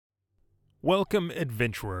Welcome,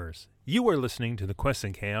 adventurers. You are listening to the Quests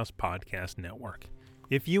and Chaos Podcast Network.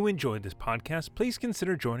 If you enjoyed this podcast, please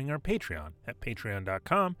consider joining our Patreon at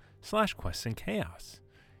patreon.com/questsandchaos.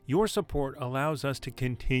 Your support allows us to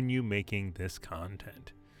continue making this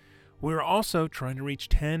content. We're also trying to reach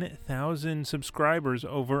 10,000 subscribers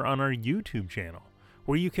over on our YouTube channel,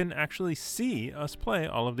 where you can actually see us play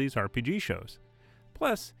all of these RPG shows.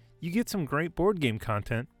 Plus, you get some great board game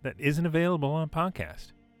content that isn't available on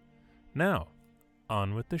podcast. Now,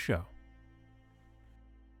 on with the show.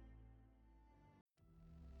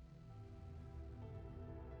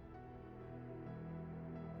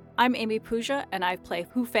 I'm Amy Puja, and I play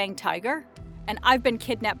Hu Fang Tiger, and I've been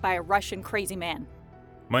kidnapped by a Russian crazy man.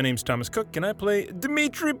 My name's Thomas Cook, and I play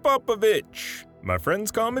Dmitry Popovich. My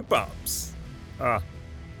friends call me Pops.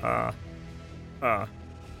 I'm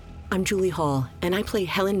Julie Hall, and I play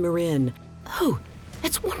Helen Marin. Oh,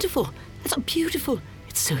 that's wonderful. That's beautiful.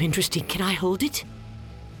 It's so interesting. Can I hold it?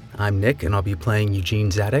 I'm Nick, and I'll be playing Eugene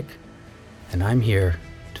Zadek, and I'm here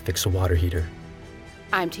to fix a water heater.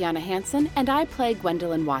 I'm Tiana Hansen, and I play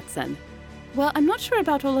Gwendolyn Watson. Well, I'm not sure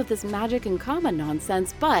about all of this magic and karma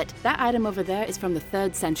nonsense, but that item over there is from the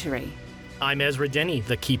 3rd century. I'm Ezra Denny,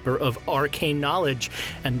 the keeper of arcane knowledge,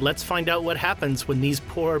 and let's find out what happens when these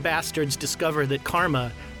poor bastards discover that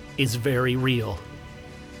karma is very real.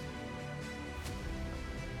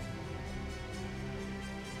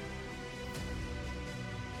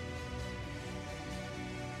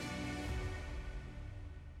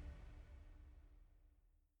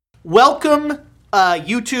 Welcome,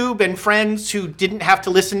 YouTube and friends who didn't have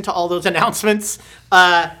to listen to all those announcements.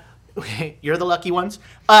 You're the lucky ones.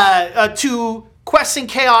 To Quests and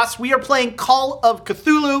Chaos, we are playing Call of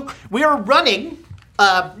Cthulhu. We are running,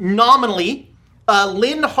 nominally,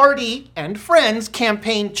 Lynn Hardy and Friends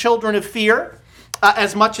campaign Children of Fear,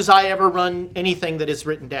 as much as I ever run anything that is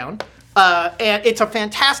written down. And it's a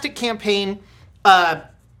fantastic campaign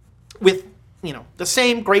with, the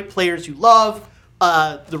same great players you love.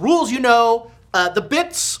 The rules the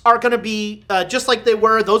bits are going to be just like they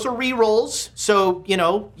were. Those are re-rolls, so,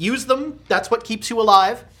 use them. That's what keeps you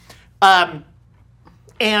alive.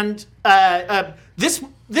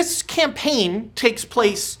 This campaign takes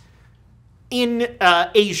place in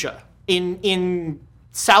Asia, in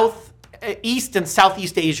Southeast and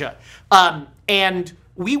Southeast Asia. And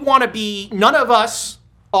we want to be, none of us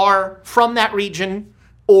are from that region.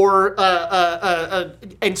 And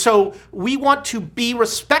so we want to be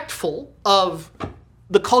respectful of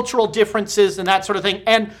the cultural differences and that sort of thing.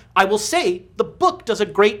 And I will say the book does a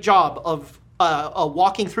great job of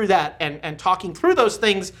walking through that and talking through those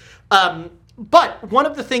things. But one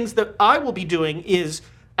of the things that I will be doing is,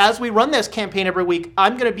 as we run this campaign every week,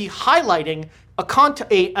 I'm going to be highlighting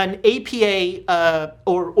an APA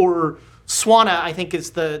or SWANA, I think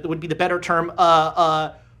would be the better term,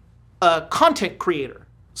 content creator.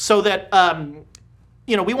 So that,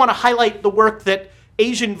 we want to highlight the work that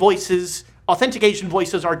authentic Asian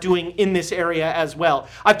voices are doing in this area as well.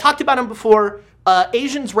 I've talked about them before.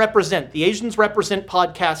 Asians Represent. The Asians Represent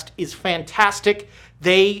podcast is fantastic.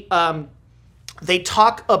 They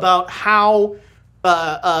talk about how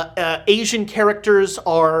Asian characters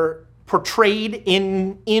are portrayed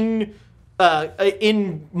in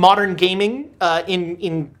modern gaming,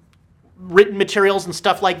 in written materials and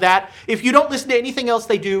stuff like that. If you don't listen to anything else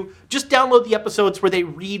they do, just download the episodes where they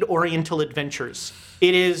read Oriental Adventures.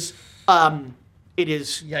 It is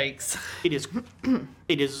Yikes.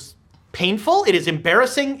 It is painful, it is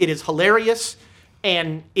embarrassing, it is hilarious,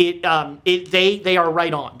 and they are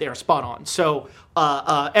right on. They are spot on. So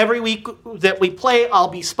every week that we play, I'll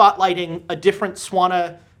be spotlighting a different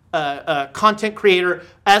SWANA content creator.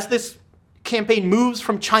 As this campaign moves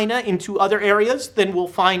from China into other areas, then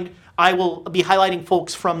I will be highlighting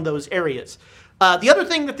folks from those areas. The other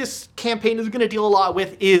thing that this campaign is going to deal a lot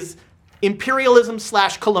with is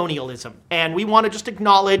imperialism/colonialism. And we want to just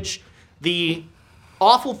acknowledge the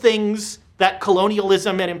awful things that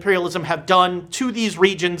colonialism and imperialism have done to these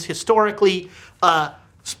regions historically.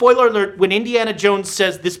 Spoiler alert, when Indiana Jones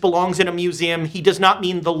says this belongs in a museum, he does not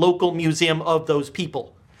mean the local museum of those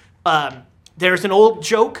people. There's an old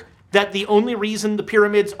joke that the only reason the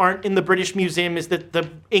pyramids aren't in the British Museum is that the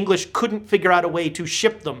English couldn't figure out a way to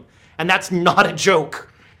ship them. And that's not a joke.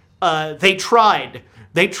 They tried.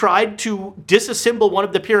 They tried to disassemble one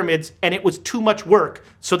of the pyramids, and it was too much work,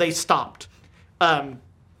 so they stopped. The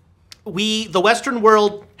Western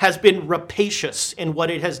world has been rapacious in what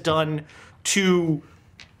it has done to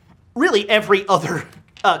really every other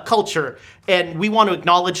culture, and we want to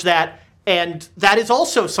acknowledge that. And that is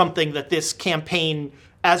also something that this campaign,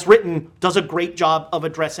 as written, does a great job of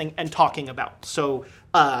addressing and talking about. So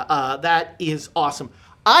That is awesome.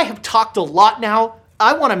 I have talked a lot now.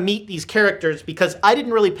 I want to meet these characters because I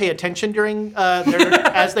didn't really pay attention during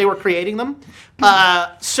as they were creating them.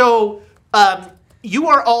 So you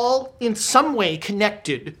are all in some way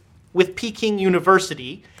connected with Peking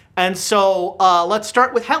University. And so let's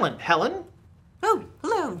start with Helen. Helen? Oh,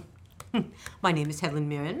 hello. My name is Helen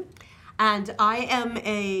Mirren, and I am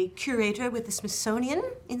a curator with the Smithsonian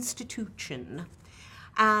Institution.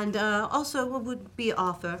 And also a would-be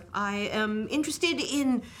author. I am interested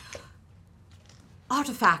in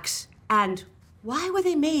artifacts and why were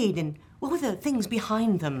they made and what were the things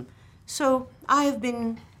behind them. So I have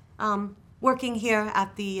been working here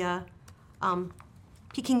at the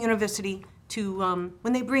Peking University to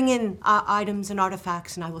when they bring in items and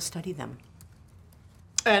artifacts, and I will study them.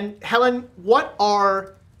 And Helen, what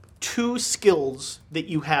are 2 skills that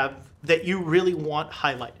you have that you really want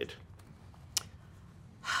highlighted?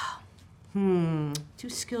 2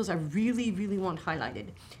 skills I really, really want highlighted.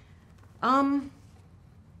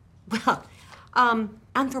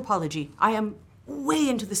 Anthropology. I am way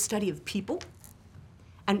into the study of people.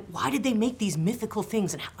 And why did they make these mythical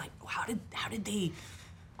things? And how did they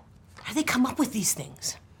come up with these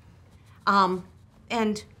things?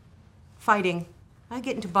 And fighting. I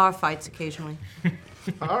get into bar fights occasionally.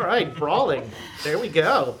 All right, brawling. There we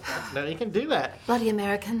go. Now you can do that. Bloody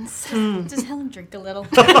Americans. Does Helen drink a little?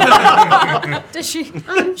 Does she?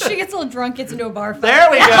 She gets a little drunk, gets into a bar fight. There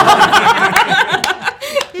we go.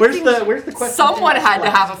 Where's the question? Someone had to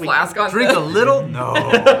have a flask on. Drink a little? No.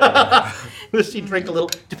 Does she drink a little?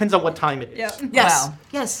 Depends on what time it is. Yeah. Yes. Wow.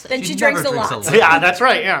 Yes. Then she She drinks a never drinks lot. a lot. Yeah, that's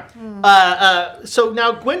right. Yeah. So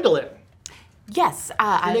now Gwendolyn. Yes.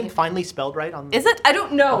 Your name finally spelled right on. Is it? I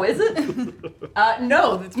don't know. Is it?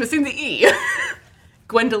 No, it's missing the E.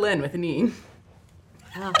 Gwendolyn with an E.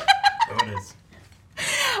 Oh, it is.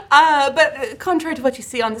 But contrary to what you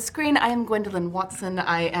see on the screen, I am Gwendolyn Watson.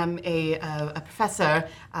 I am a professor.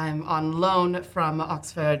 I'm on loan from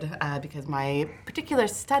Oxford because my particular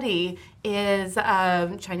study is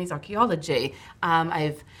Chinese archaeology.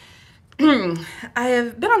 I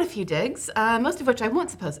have been on a few digs, most of which I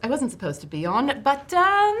wasn't supposed to be on, but you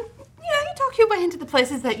talk your way into the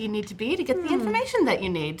places that you need to be to get the information that you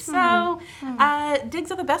need. So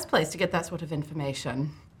digs are the best place to get that sort of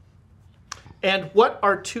information. And what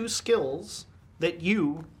are 2 skills that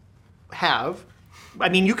you have? I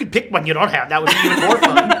mean, you could pick one you don't have. That would be even more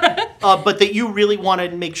fun. But that you really want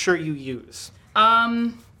to make sure you use.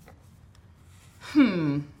 I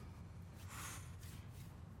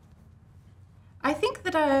think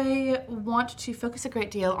that I want to focus a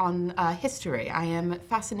great deal on history. I am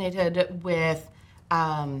fascinated with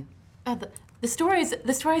the stories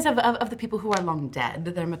of the people who are long dead.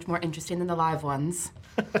 They're much more interesting than the live ones.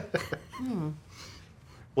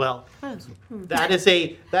 Well, that is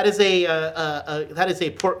a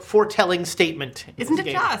foretelling statement. Isn't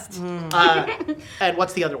it just? And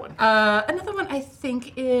what's the other one? Another one I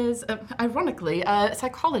think is, ironically,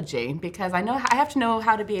 psychology, because I have to know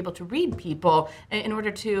how to be able to read people in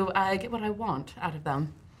order to get what I want out of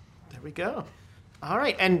them. There we go. All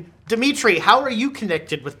right, and Dimitri, how are you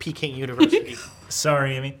connected with Peking University?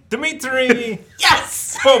 Sorry, Amy. Dmitry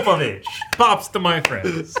Yes! Popovich. Pops to my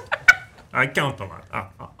friends. I count a lot. I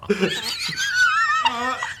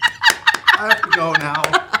have to go now.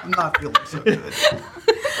 I'm not feeling so good.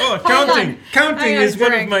 Oh, counting. Counting I is gotta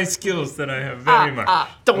one of drink. my skills that I have very much.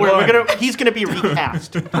 Don't worry, One. he's gonna be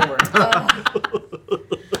recast. Don't worry.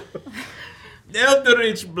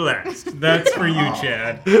 Eldritch Blast. That's for you,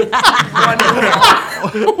 Chad.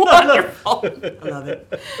 Wonderful. I love it.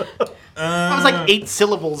 That was like 8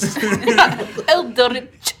 syllables.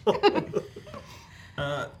 Eldritch.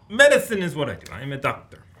 Medicine is what I do. I'm a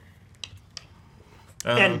doctor.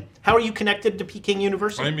 And how are you connected to Peking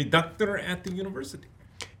University? I'm a doctor at the university.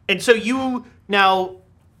 And so you now,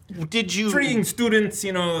 did you? Treating students,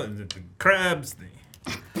 the crabs, the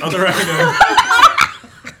other items.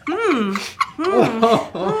 I'm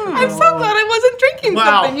so glad I wasn't drinking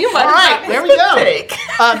Wow. something. You might All have right, there we go. Take.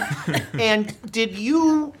 And did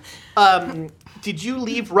you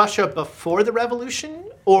leave Russia before the revolution,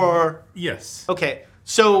 or? Yes. Okay,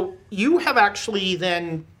 so you have actually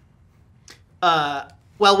then.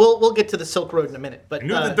 Well, we'll get to the Silk Road in a minute, but I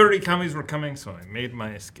knew the dirty commies were coming, so I made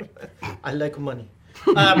my escape. I like money.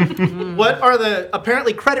 What are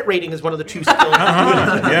apparently credit rating is one of the 2 skills.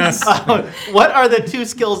 Yes. What are the 2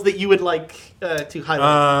 skills that you would like to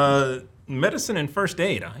highlight? Medicine and first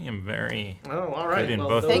aid. I am very All right. good in Well,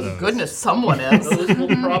 both of Thank those. goodness someone is. those will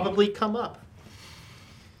probably come up.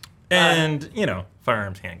 And,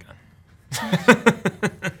 firearms handgun.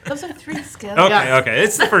 Those are 3 skills. Okay, Yeah. okay.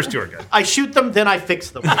 It's the first 2 are good. I shoot them, then I fix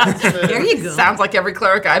them. There you go. Sounds like every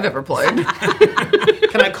cleric I've ever played.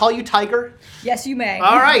 Can I call you Tiger? Yes, you may.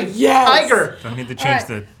 All right, Yes. Tiger. Don't need to All change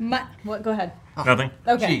right. the What? Go ahead. nothing.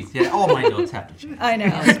 Okay. Jeez, yeah, all my notes have to change. I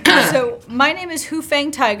know. So my name is Hu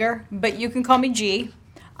Fang Tiger, but you can call me G.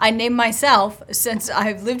 I named myself since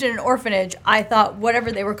I've lived in an orphanage. I thought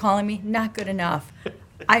whatever they were calling me, not good enough.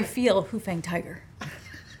 I feel Hu Fang Tiger.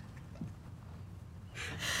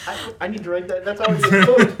 I need to write that. That's already a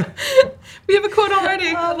quote. We have a quote already.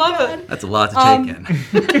 I love it. That's a lot to take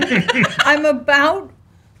in. I'm about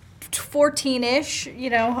 14-ish,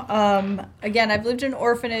 again, I've lived in an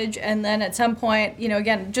orphanage, and then at some point,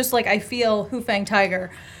 again, just like I feel Hu Fang Tiger,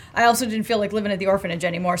 I also didn't feel like living at the orphanage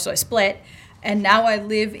anymore, so I split, and now I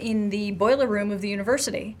live in the boiler room of the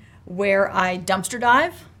university, where I dumpster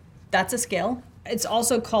dive. That's a skill. It's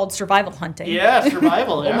also called survival hunting. Yeah,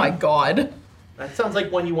 survival. Yeah. Oh my god. That sounds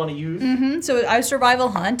like one you want to use. So I survival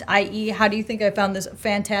hunt, i.e., how do you think I found this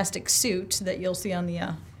fantastic suit that you'll see on the,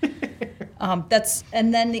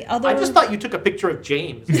 and then the other... I just thought you took a picture of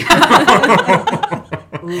James. James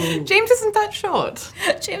isn't that short.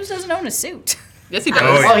 James doesn't own a suit. Yes, he does.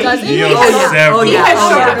 Oh, he- Does he? he Oh, owns yeah. several. Oh, He yeah. has Oh,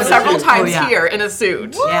 shown yeah. up several times yeah. here in a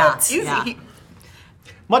suit. Yeah. Easy. Yeah.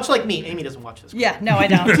 Much like me, Amy doesn't watch this. Yeah, no, I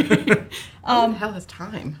don't. Who the hell has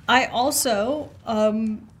time? I also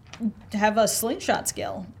have a slingshot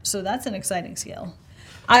skill, so that's an exciting skill.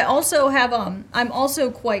 I also have I'm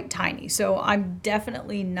also quite tiny, so I'm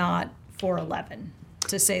definitely not 4'11",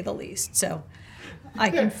 to say the least. So I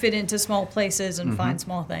can fit into small places and find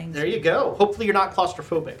small things. There you go. Hopefully you're not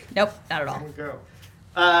claustrophobic. Nope, not at all. There we go.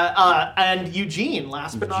 And Eugene,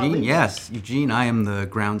 last but not Eugene, least. yes. Eugene, I am the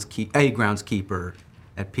groundskeeper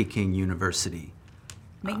at Peking University.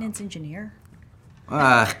 Maintenance engineer.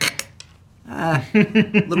 A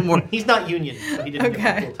little more. He's not union, so he didn't get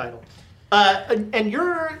Okay. the full title. And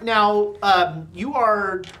you're now,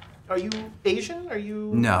 are you Asian? Are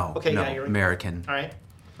you? No, Okay, no, yeah, you're American. All right.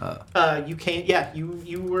 You came, yeah,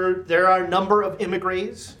 you were, there are a number of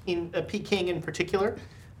immigrants in Peking in particular.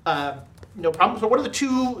 No problem. So what are the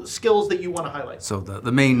 2 skills that you want to highlight? So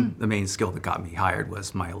the main skill that got me hired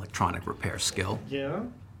was my electronic repair skill. Yeah.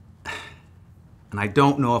 And I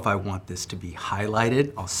don't know if I want this to be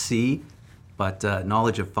highlighted. I'll see. But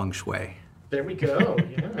knowledge of feng shui. There we go.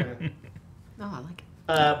 Yeah. Oh, I like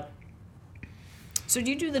it. So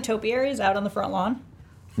do you do the topiaries out on the front lawn?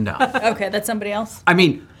 No. Okay, that's somebody else. I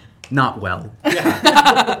mean, not well.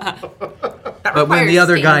 But when the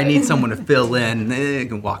other guy needs someone to fill in, they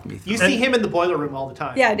can walk me through. You see him in the boiler room all the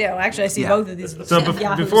time. Yeah, I do. Actually, I see Yeah. both of these. So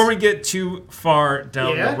yahoos. before we get too far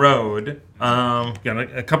down Yeah? the road, got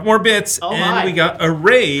a couple more bits, Oh, and my. we got a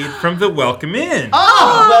raid from the Welcome In.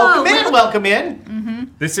 Oh, welcome in, welcome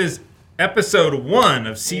in. This is episode 1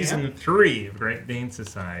 of season 3 of Great Dane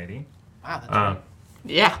Society. Wow, that's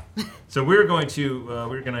Yeah. So we're gonna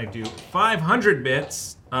do 500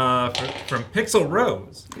 bits from Pixel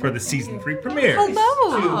Rose for the season 3 premiere.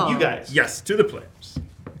 Hello. you guys. Yes, to the players.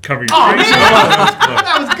 Cover your Oh, face. man. Oh,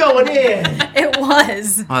 That was going in. It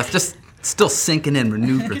was. Oh, it's just still sinking in,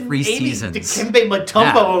 renewed for 3 Amy seasons. Dikembe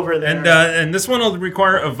Mutombo Yeah. over there. and this one will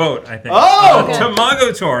require a vote, I think. Oh! Okay.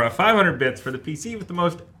 Tamago Tora, 500 bits for the PC with the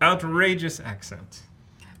most outrageous accent.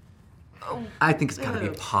 I think it's gotta be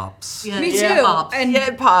Pops. Yeah, Me yeah, too. Pops. And Yeah,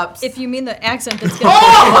 it pops. if you mean the accent that's gonna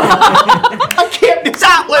I can't miss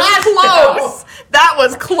That was close. That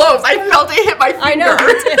was close. I felt it hit my finger. I know.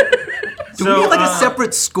 Do we have like a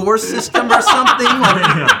separate score system or something?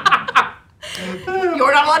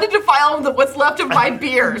 You're not allowed to defile what's left of my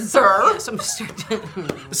beer, sir.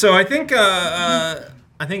 So I think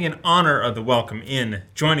in honor of the Welcome In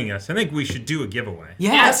joining us, I think we should do a giveaway.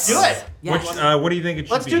 Let's do it. Which, what do you think it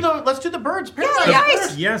should Let's be? do the birds. Paradise. Yeah.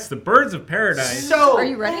 first. Yes, the Birds of Paradise. So Are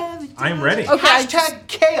you ready? I'm ready. Okay. hashtag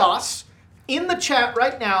chaos in the chat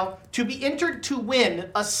right now to be entered to win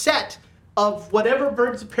a set of whatever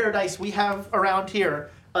Birds of Paradise we have around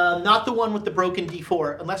here. Not the one with the broken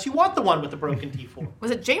D4, unless you want the one with the broken D4.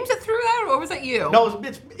 Was it James that threw that, or was it you? No,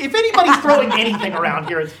 if anybody's throwing anything around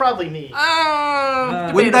here, it's probably me.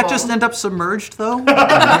 Wouldn't that just end up submerged though?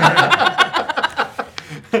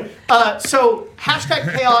 So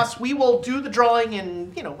hashtag chaos. We will do the drawing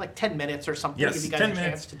in like 10 minutes or something. Yes, give you guys 10 a minutes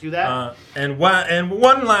chance to do that. And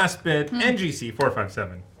one last bit, NGC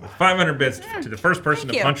 457 with 500 bits to the first person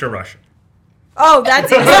Thank to you. punch a Russian. Oh, that's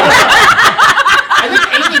easy. I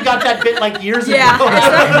think Amy got that bit like years Yeah. ago. Is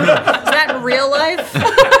that in real life?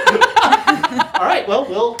 All right. Well,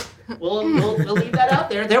 we'll leave that out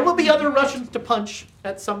there. There will be other Russians to punch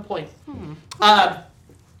at some point.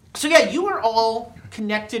 So yeah, you are all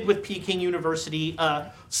connected with Peking University,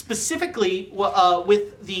 specifically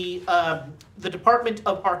with the Department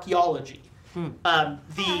of Archaeology.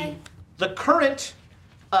 The current.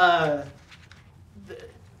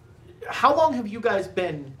 How long have you guys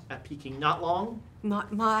been at Peking? Not long.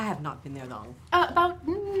 I have not been there long. About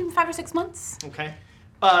 5 or 6 months. Okay.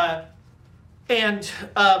 And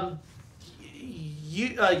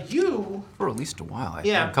you For at least a while, I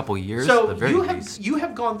yeah, think, a couple of years So at the very least. you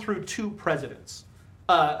have gone through 2 presidents.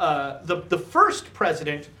 The first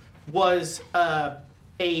president was an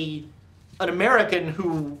American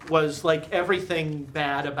who was like everything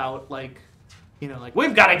bad about like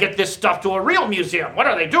we've got to get this stuff to a real museum. What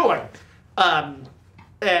are they doing? And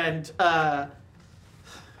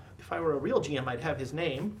if I were a real GM, I'd have his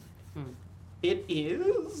name. It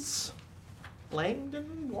is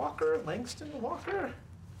Langston Walker.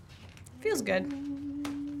 Feels good.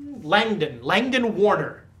 Langdon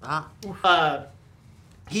Warner.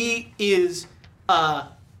 He is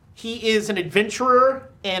an adventurer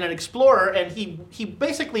and an explorer, and he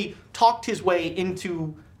basically talked his way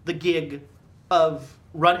into the gig of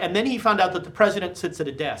run. And then he found out that the president sits at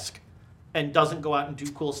a desk and doesn't go out and do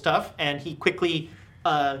cool stuff, and he quickly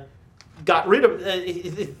got rid of.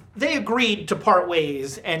 They agreed to part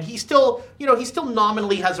ways, and he still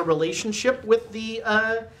nominally has a relationship with the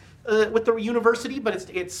university, but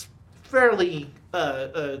it's fairly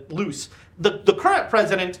loose. The current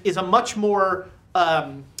president is a much more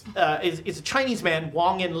is a Chinese man,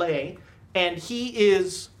 Wang Inlay, and he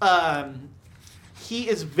is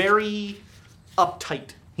very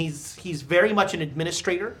uptight. He's very much an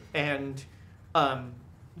administrator, and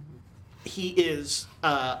he's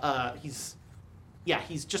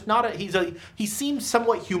just not he seems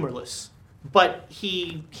somewhat humorless, but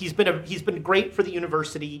he's been great for the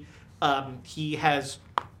university. He has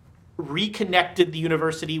reconnected the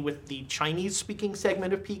university with the Chinese-speaking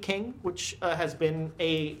segment of Peking, which has been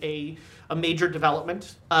a major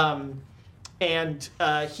development. And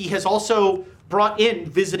he has also brought in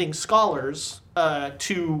visiting scholars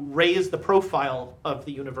to raise the profile of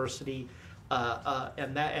the university,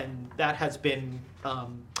 and that has been.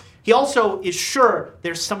 He also is sure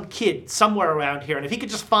there's some kid somewhere around here, and if he could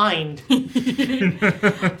just find. I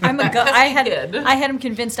had him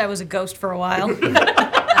convinced I was a ghost for a while.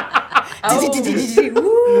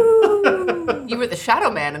 You were the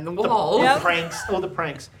shadow man in the wall. Yep. The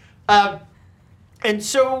pranks. And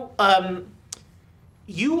so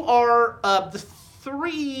you are, the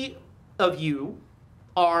 3 of you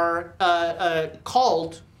are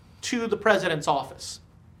called to the president's office.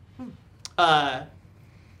 And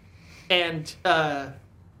I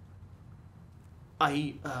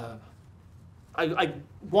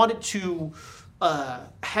wanted to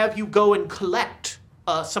have you go and collect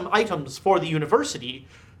some items for the university.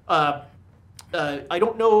 I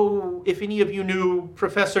don't know if any of you knew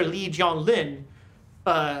Professor Li Jianlin.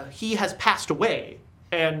 He has passed away,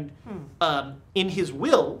 and in his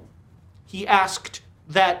will, he asked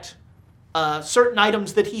that certain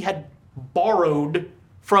items that he had borrowed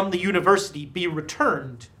from the university be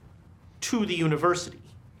returned to the university.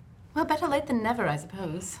 Well, better late than never, I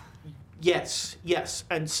suppose. Yes.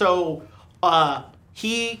 And so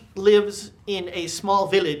he lives in a small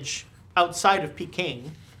village outside of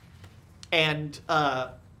Peking, and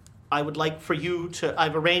I would like for you to.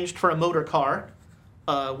 I've arranged for a motor car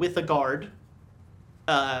with a guard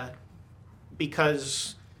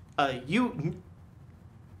because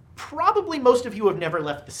probably most of you have never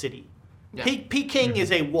left the city. Yeah. Peking is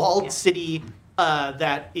a walled city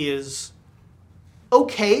that is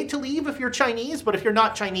okay to leave if you're Chinese, but if you're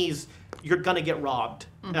not Chinese, you're gonna get robbed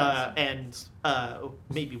and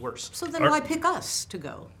maybe worse. So then why pick us to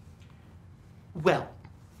go? Well,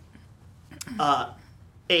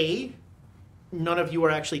 none of you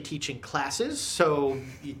are actually teaching classes, so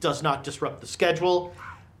it does not disrupt the schedule.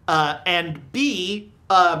 And B,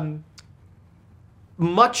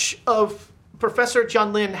 much of Professor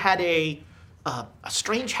Jianlin had a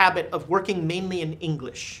strange habit of working mainly in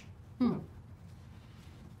English.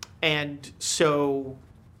 And so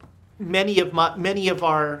many of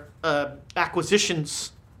our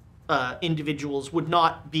acquisitions individuals would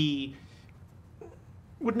not be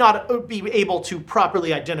able to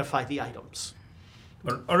properly identify the items.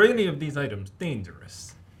 Are any of these items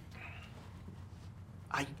dangerous?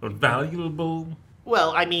 Or valuable?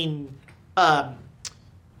 Well, I mean,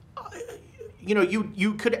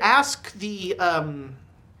 you could ask the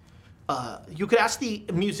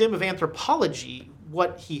Museum of Anthropology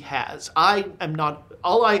what he has. I am not.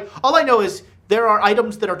 All I know is there are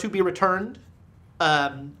items that are to be returned.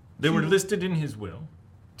 They were listed in his will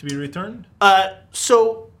to be returned?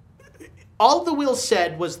 So all the will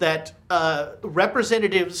said was that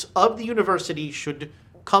representatives of the university should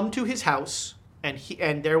come to his house,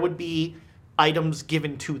 and there would be items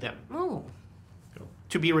given to them Oh.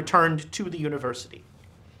 to be returned to the university.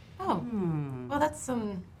 Oh, well, that's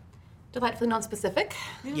delightfully non-specific.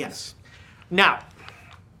 Yes. Now,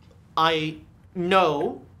 I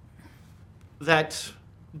know that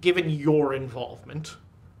given your involvement,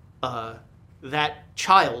 that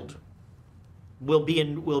child will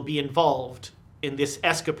be involved in this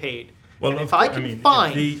escapade. Well, and of if I course, can mean,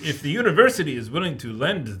 find, if the university is willing to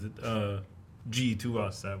lend G to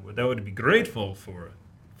us, that would be grateful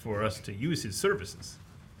for us to use his services.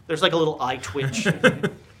 there's like a little eye twitch.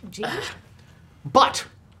 Gee. But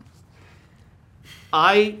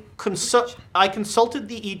I consulted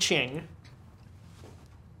the I Ching,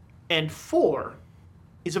 and 4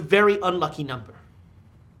 is a very unlucky number.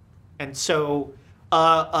 And so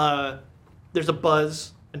there's a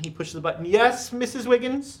buzz, and he pushes the button. Yes, Mrs.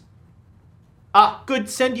 Wiggins? Ah, good,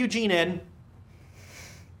 send Eugene in.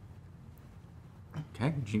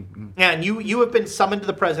 Okay. And you have been summoned to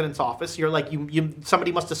the president's office. You're like,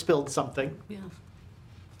 somebody must have spilled something. Yeah.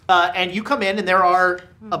 And you come in, and there are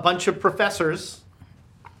a bunch of professors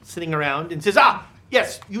sitting around, and says,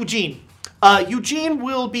 yes, Eugene. Eugene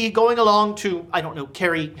will be going along to, I don't know,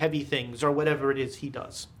 carry heavy things or whatever it is he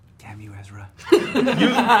does. Damn you, Ezra.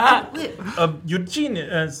 Eugene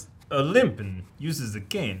has a limp and uses a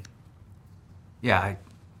cane. Yeah,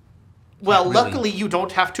 Well, really. luckily you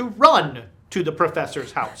don't have to run to the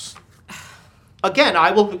professor's house. Again,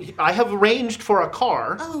 I have arranged for a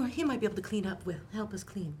car. Oh, he might be able to clean up. Help us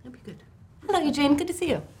clean. That'd be good. Hello, Eugene. Good to see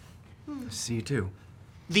you. See you too.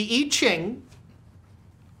 The I Ching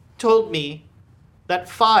told me that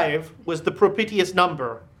 5 was the propitious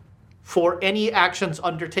number for any actions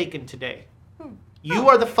undertaken today. You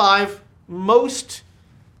are the 5 most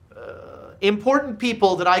important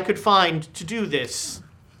people that I could find to do this.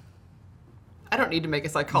 I don't need to make a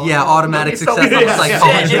psychology. Yeah, automatic success on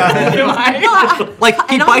psychology. Like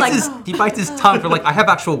he bites his tongue for like I have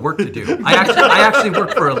actual work to do. I actually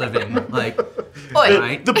work for a living. Like,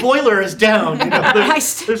 right? The boiler is down. You know,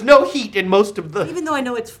 there's no heat in most of the. Even though I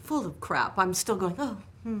know it's full of crap, I'm still going,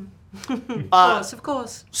 of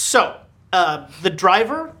course. So, the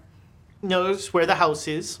driver knows where the house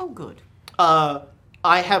is. Oh, good.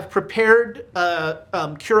 I have prepared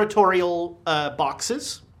curatorial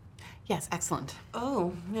boxes. Yes, excellent.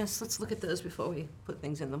 Oh, yes, let's look at those before we put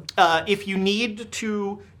things in them. If you need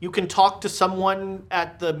to, you can talk to someone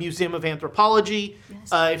at the Museum of Anthropology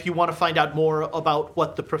if you want to find out more about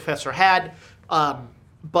what the professor had.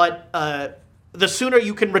 But the sooner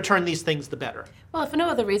you can return these things, the better. Well, if for no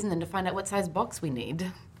other reason than to find out what size box we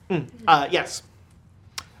need. Yes.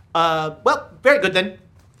 Well, very good then.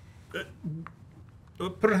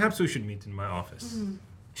 Perhaps we should meet in my office.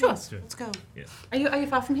 Sure. Let's go. Yes. Are you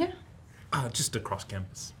far from here? Just across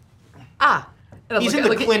campus. Ah. He's in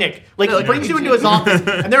the clinic. Like, he brings you into his office,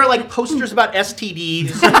 and there are, like, posters about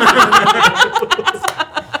STDs.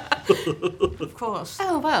 Of course.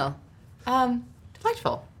 Oh, well.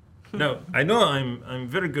 Delightful. No, I know I'm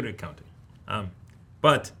very good at counting.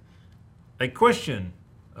 But I question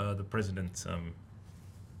the president's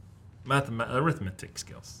arithmetic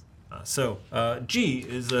skills. G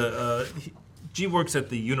is G works at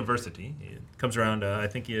the university. He comes around. I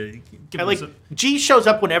think he. G shows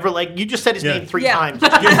up whenever. Like, you just said his name 3 times.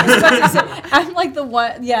 I'm like the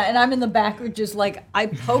one, and I'm in the back, just like I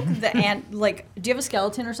poke the ant. Like, do you have a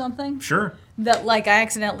skeleton or something? Sure. That like I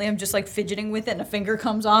accidentally am just like fidgeting with it, and a finger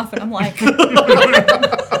comes off, and I'm like,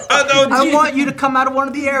 I want you to come out of one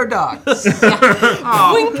of the air ducts.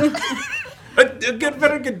 Good,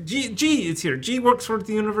 very good. G is here. G works for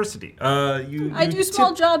the university. I do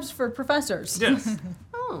small jobs for professors. Yes.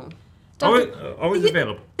 Oh. Always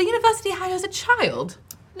available. The university hires a child.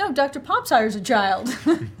 No, Dr. Pops hires a child.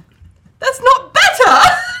 That's not better.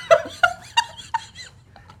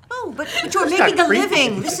 Oh, but you're making a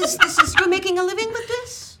living. This is you're making a living with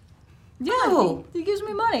this? Yeah, Oh. he gives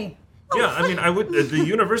me money. Yeah, I mean, I would. The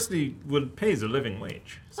university would pay the living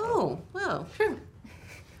wage. So. Oh, well. True.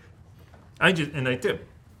 I tip,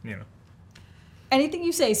 you know. Anything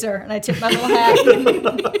you say, sir. And I tip my little hat.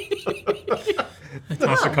 I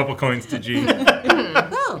toss a couple coins to G.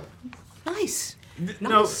 Oh, nice.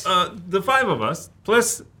 No, the 5 of us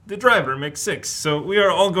plus the driver makes 6, so we are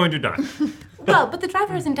all going to die. Well, but the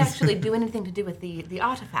driver isn't actually doing anything to do with the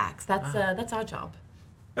artifacts. That's our job.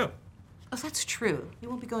 Oh. Oh, that's true. You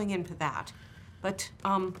won't be going in for that. But,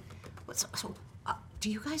 do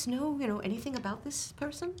you guys know anything about this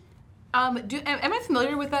person? Am I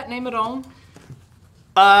familiar with that name at all?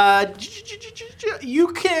 You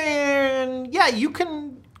can. Yeah, you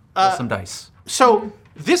can. Roll some dice. So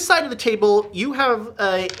this side of the table, you have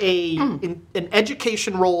an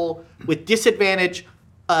education roll with disadvantage.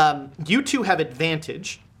 You two have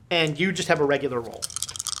advantage, and you just have a regular roll.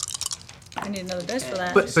 I need another dice for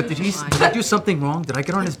that. But did I do something wrong? Did I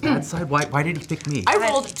get on his bad side? Why did he pick me? I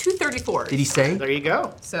rolled 2 34s. Did he say? There you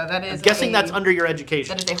go. So that is. I'm guessing that's under your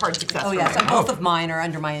education. That is a hard success. Oh for yes, me. and both of mine are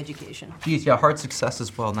under my education. Geez, yeah, hard success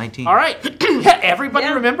as well. 19. All right. Yeah, everybody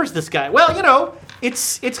remembers this guy. Well, you know,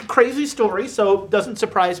 it's a crazy story, so it doesn't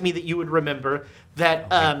surprise me that you would remember that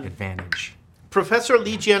Advantage. Professor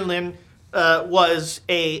Li Jianlin was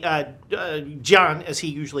a Jian, as he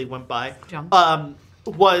usually went by. Jian.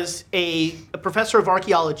 Was a professor of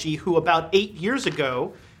archaeology who about 8 years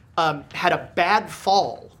ago had a bad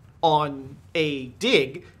fall on a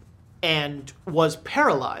dig and was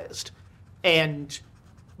paralyzed and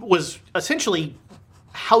was essentially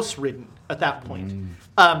house-ridden at that point.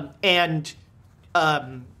 And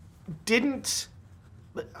didn't,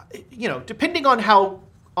 you know, depending on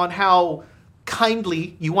how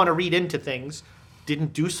kindly you want to read into things,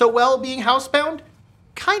 didn't do so well being housebound.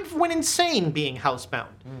 Kind of went insane being housebound.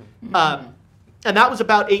 And that was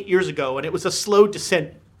about 8 years ago, and it was a slow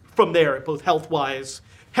descent from there, both health-wise,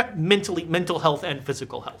 mental health and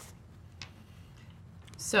physical health.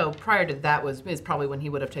 So prior to that is probably when he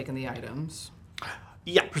would have taken the items.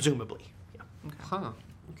 Yeah, presumably. Yeah. Huh.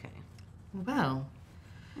 Okay. Well.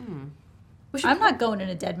 I'm not going in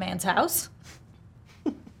a dead man's house.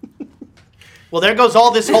 Well, there goes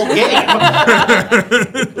all this whole game.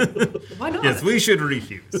 Why not? Yes, we should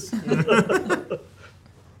refuse.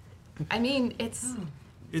 I mean, it's.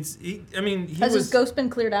 He Has his was. ghost been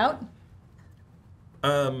cleared out?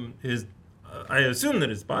 I assume that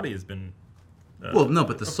his body has been. Well, no,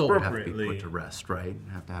 but the soul would have to be appropriately- put to rest, right?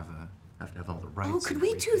 Have to have all the rights. Oh, could and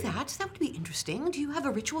we do everything. that? That would be interesting. Do you have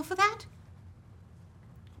a ritual for that?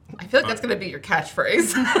 I feel like that's going to be your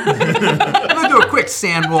catchphrase. I'm gonna do a quick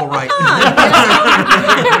sand roll right.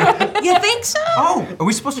 You think so? Oh, are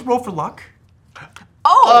we supposed to roll for luck?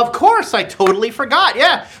 Oh, of course, I totally forgot.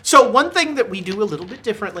 Yeah. So one thing that we do a little bit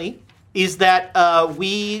differently is that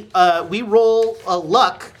we roll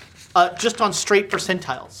luck just on straight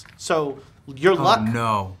percentiles. So your luck. Oh,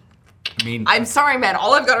 no. I mean, I'm sorry, man.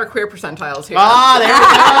 All I've got are queer percentiles here. Ah, there we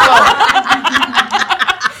go.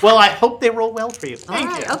 Well, I hope they roll well for you. All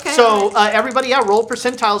right, okay. So everybody, roll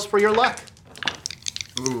percentiles for your luck.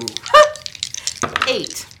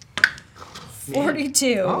 8.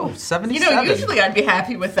 42. oh, 77. You know, usually I'd be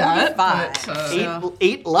happy with that. 45. But,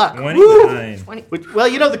 Eight luck. 29. Well,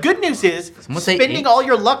 you know, the good news is Someone say spending 8. all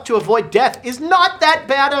your luck to avoid death is not that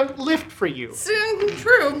bad a lift for you.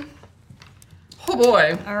 true. Oh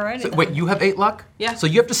boy. Alrighty. So, then. wait, you have 8 luck? Yeah. So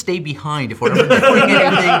you have to stay behind if we're ever doing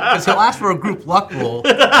anything, because he'll ask for a group luck roll,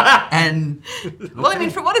 and Well, I mean,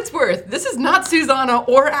 for what it's worth, this is not Susanna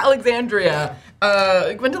or Alexandria.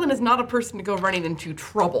 Gwendolyn is not a person to go running into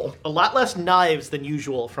trouble. A lot less knives than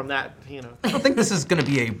usual from that, you know. I don't think this is going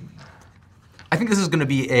to be a. I think this is going to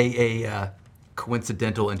be a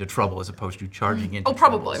coincidental into trouble as opposed to charging into. Oh,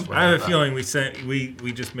 probably. trouble. I have a feeling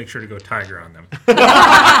we just make sure to go tiger on them.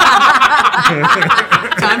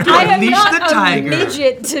 Time to I am unleash not the a tiger.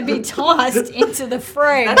 midget to be tossed into the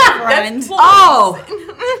fray, my friend. Oh!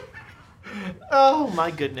 Oh my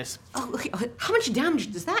goodness. Oh, okay. How much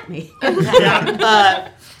damage does that make?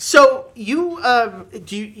 So you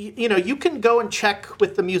you can go and check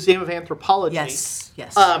with the Museum of Anthropology. Yes,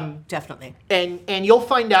 definitely. And you'll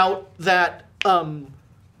find out that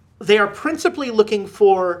they are principally looking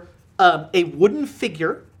for a wooden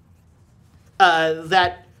figure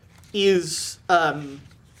that is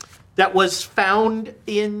that was found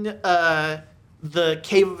in the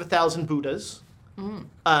Cave of 1,000 Buddhas.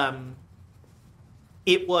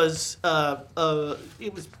 It was at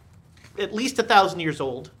least 1,000 years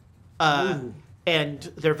old, and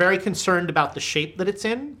they're very concerned about the shape that it's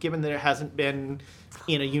in, given that it hasn't been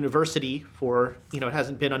in a university for it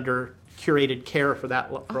hasn't been under curated care for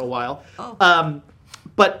a while.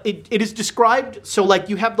 But it is described, so like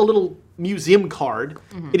you have the little museum card.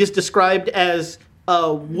 It is described as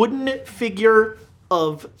a wooden figure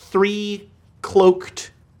of 3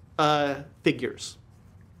 cloaked figures.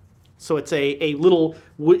 So it's a little,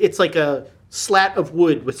 it's like a slat of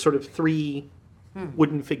wood with sort of 3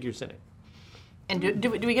 wooden figures in it. And do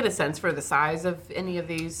we get a sense for the size of any of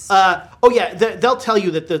these? They'll tell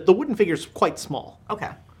you that the wooden figure is quite small.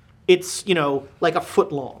 Okay. It's, like a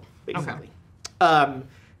foot long, basically.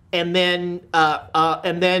 And then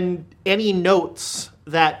any notes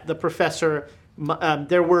that the professor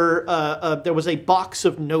there was a box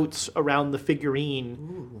of notes around the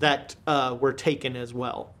figurine that were taken as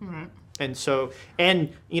well. And so,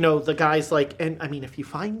 the guy's like, and I mean, if you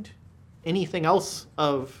find anything else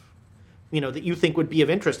of, that you think would be of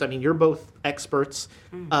interest, I mean, you're both experts.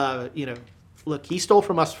 Look, he stole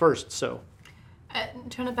from us first, so.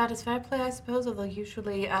 Turnabout is fair play, I suppose, although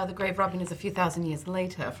usually the grave robbing is a few thousand years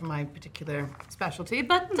later for my particular specialty,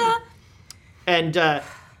 but... And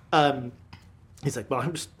he's like,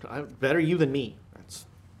 well, I'm better you than me.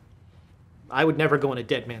 I would never go in a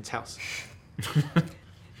dead man's house.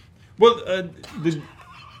 Well,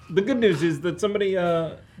 the good news is that somebody,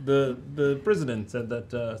 the president said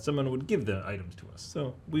that someone would give the items to us,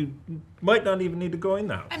 so we might not even need to go in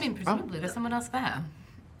the house. I mean, presumably there's someone else there.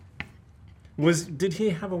 Did he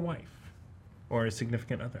have a wife or a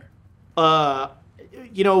significant other? After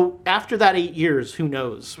that 8 years, who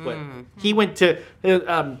knows? What he went to.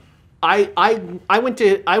 I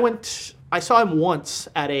saw him once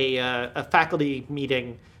at a faculty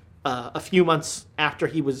meeting a few months after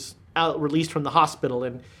he was released from the hospital,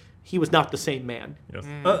 and he was not the same man. Yes.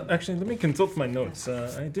 Actually, let me consult my notes.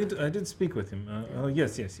 I did speak with him.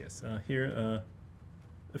 Yes. Here,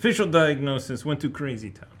 official diagnosis: went to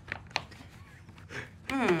Crazy Town.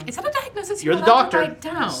 Is that a diagnosis You're you're the allowed doctor. to write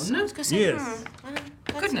down? I was gonna say, Yes.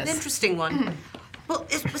 That's Goodness. an interesting one. Well,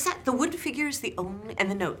 was that the wood figures the only,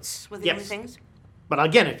 and the notes were the only Yes. things? But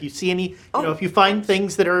again, if you see any, if you find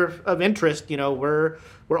things that are of interest, we're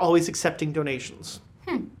always accepting donations.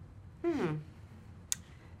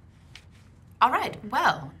 All right,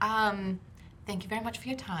 well, thank you very much for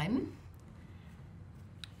your time.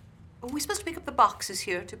 Are we supposed to pick up the boxes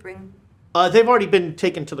here to bring? They've already been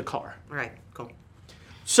taken to the car. Right, cool.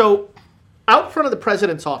 So, out front of the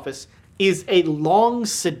president's office is a long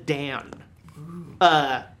sedan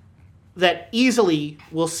that easily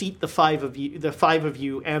will seat the five of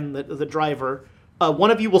you, and the driver.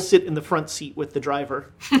 One of you will sit in the front seat with the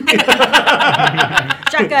driver.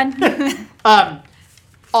 Shotgun.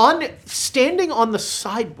 Standing on the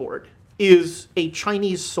sideboard is a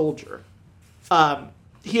Chinese soldier.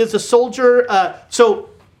 He is a soldier. So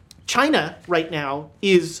China right now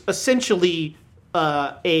is essentially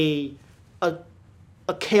a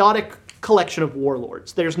chaotic collection of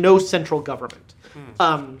warlords. There's no central government.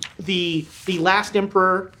 The last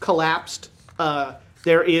emperor collapsed.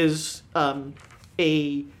 There is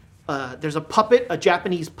there's a puppet, a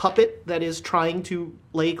Japanese puppet that is trying to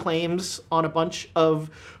lay claims on a bunch of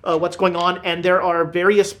what's going on, and there are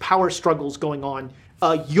various power struggles going on.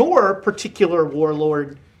 Your particular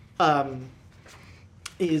warlord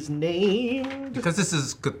is named... Because this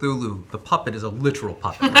is Cthulhu, the puppet is a literal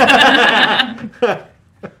puppet.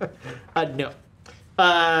 No.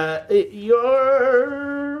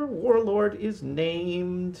 Your warlord is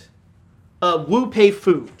named Wu Pei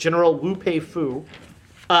Fu, General Wu Pei Fu.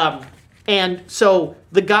 And so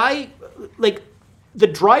the guy, the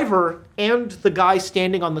driver and the guy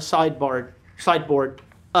standing on the sideboard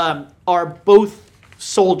are both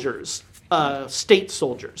soldiers, state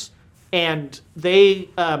soldiers. And they,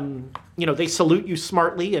 they salute you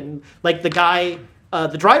smartly. And the guy,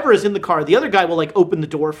 the driver is in the car. The other guy will open the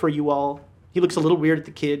door for you all. He looks a little weird at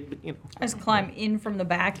the kid, but I just climb in from the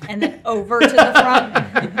back and then over to the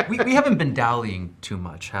front. we haven't been dallying too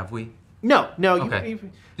much, have we? No. Okay.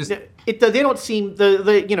 They don't seem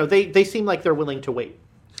they seem like they're willing to wait.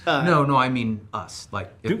 No, I mean us.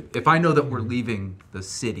 If I know that we're leaving the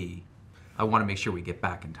city, I want to make sure we get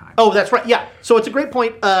back in time. Oh, that's right. Yeah. So it's a great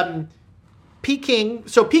point. Peking.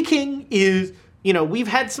 So Peking is, we've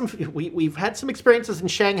had some experiences in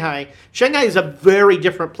Shanghai. Shanghai is a very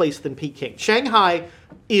different place than Peking. Shanghai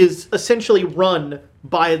is essentially run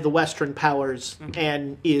by the Western powers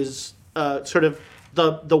and is sort of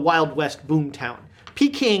the Wild West boomtown.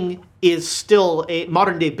 Peking is still a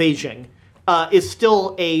modern day Beijing, is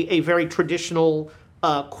still a very traditional,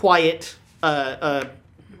 quiet,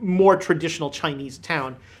 more traditional Chinese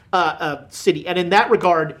town, city. And in that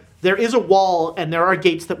regard, there is a wall and there are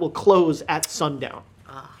gates that will close at sundown.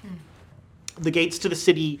 The gates to the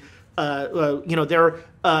city, they're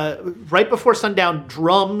right before sundown,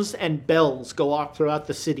 drums and bells go off throughout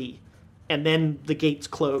the city. And then the gates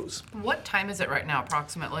close. What time is it right now,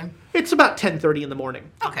 approximately? It's about 10:30 in the morning.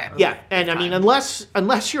 Okay. Yeah, and I mean, unless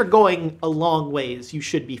you're going a long ways, you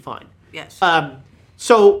should be fine. Yes.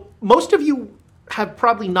 So most of you have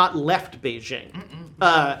probably not left Beijing,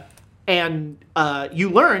 and you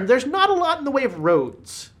learn there's not a lot in the way of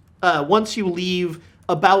roads. Once you leave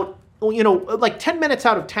about 10 minutes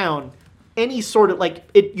out of town, any sort of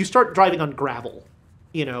you start driving on gravel,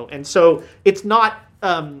 and so it's not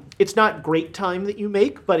great time that you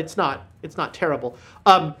make, but it's not it's not terrible.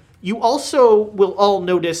 You also will all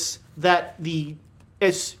notice that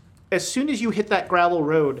as soon as you hit that gravel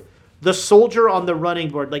road, the soldier on the running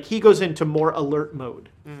board, like he goes into more alert mode.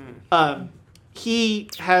 He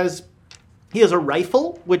has a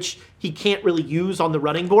rifle, which he can't really use on the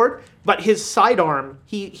running board, but his sidearm,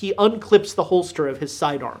 he unclips the holster of his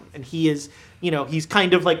sidearm, and he is, he's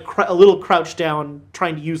kind of like a little crouched down,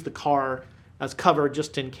 trying to use the car as cover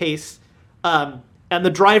just in case. And the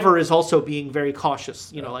driver is also being very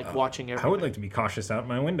cautious, like watching everything. I would like to be cautious out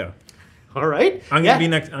my window. All right. I'm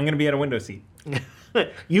gonna be at a window seat.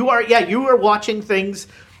 You are watching things,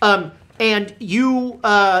 and you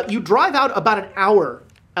drive out about an hour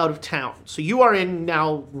out of town. So you are in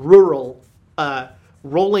now rural,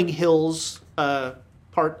 rolling hills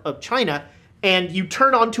part of China, and you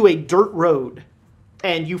turn onto a dirt road,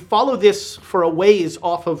 and you follow this for a ways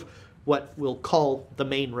off of what we'll call the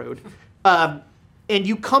main road, and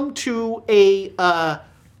you come to a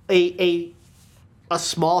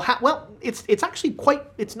small house. Well, it's actually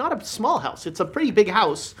it's not a small house. It's a pretty big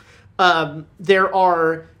house. There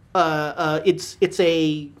are it's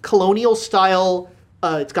a colonial style.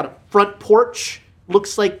 It's got a front porch.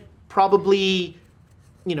 Looks like probably,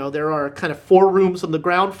 there are kind of 4 rooms on the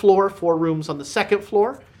ground floor, 4 rooms on the second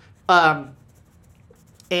floor. And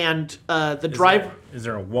the driver... Is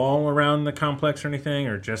there a wall around the complex or anything,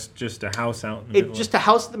 or just a house out in the middle? Just a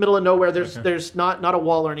house in the middle of nowhere. There's not a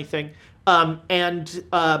wall or anything. And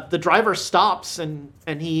the driver stops and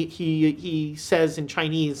he says in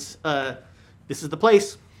Chinese, "This is the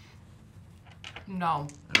place." No.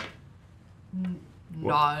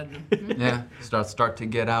 Nod. Yeah, start to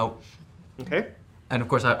get out. Okay. And of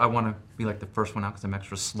course, I want to be like the first one out because I'm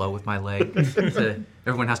extra slow with my leg. So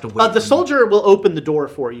everyone has to wait. The soldier will open the door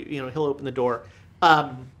for you. He'll open the door.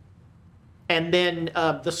 And then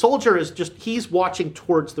the soldier he's watching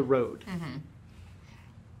towards the road. Mm-hmm.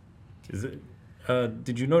 Is it?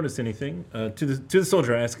 Did you notice anything? To the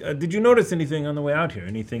soldier, I ask, did you notice anything on the way out here?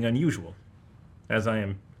 Anything unusual? As I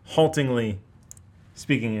am haltingly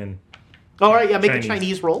speaking in All right, yeah, make Chinese. a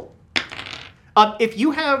Chinese roll. If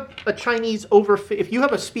you have a Chinese if you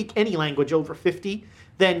have a speak any language over 50,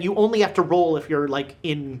 then you only have to roll if you're like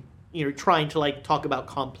trying to like talk about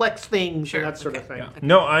complex things and that sort of thing. Yeah.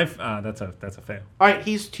 No, that's a fail. All right,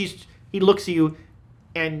 he looks at you,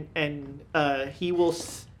 and he will.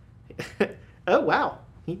 Oh wow,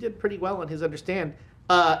 he did pretty well on his understand,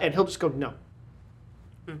 and he'll just go no.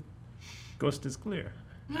 Ghost is clear.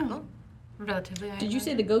 No. Relatively. Did you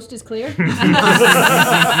say the ghost is clear?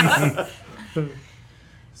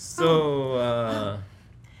 So,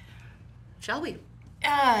 Shall we?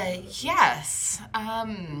 Yes.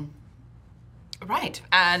 Right.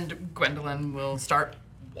 And Gwendolyn will start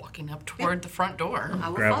walking up toward the front door. I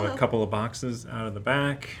will grab follow. a couple of boxes out of the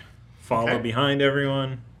back, follow behind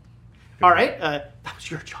everyone. All right, that was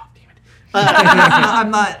your job, damn it. I'm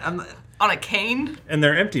not. On a cane? And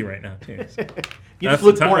they're empty right now, too. So. You just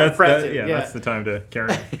look more that's impressive. that's the time to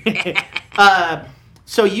carry it.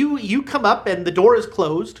 So you come up and the door is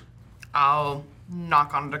closed. I'll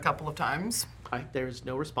knock on it a couple of times. There's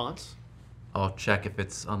no response. I'll check if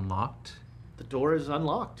it's unlocked. The door is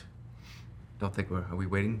unlocked. Are we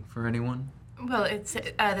waiting for anyone? Well, it's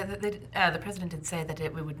the president did say that the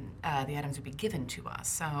items would be given to us,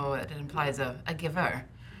 so it implies a giver.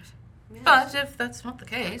 Yes. But if that's not the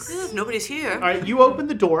case, Nobody's here. All right, you open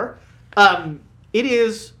the door. It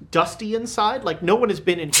is dusty inside. Like no one has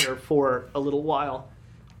been in here for a little while.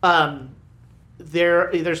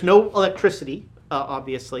 There's no electricity,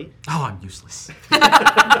 obviously. Oh, I'm useless.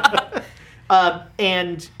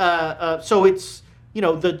 So it's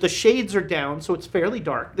the shades are down, so it's fairly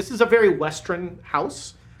dark. This is a very Western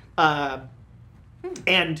house,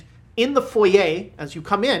 and in the foyer, as you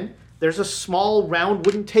come in, there's a small round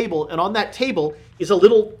wooden table, and on that table is a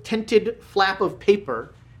little tinted flap of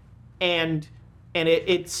paper, and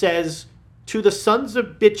it says, "To the sons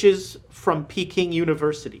of bitches from Peking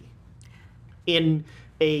University," in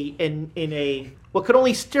a what could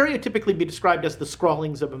only stereotypically be described as the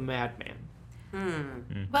scrawlings of a madman.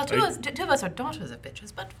 Well, two of us are daughters of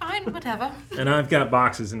bitches, but fine, whatever. And I've got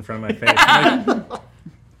boxes in front of my face.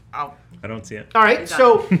 Oh. I don't see it. All right,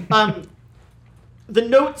 so the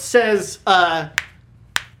note says,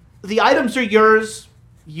 "The items are yours.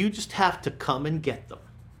 You just have to come and get them."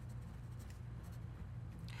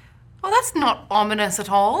 Well, that's not ominous at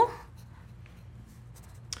all.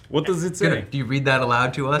 What does it say? Do you read that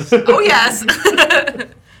aloud to us? Oh, yes.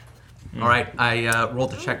 All right, I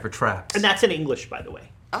rolled a check for traps. And that's in English, by the way.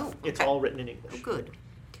 Oh, It's okay. all written in English. Good.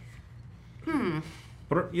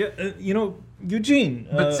 Eugene.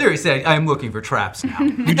 But seriously, I am looking for traps now.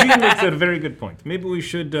 Eugene makes a very good point. Maybe we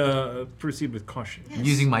should proceed with caution. I'm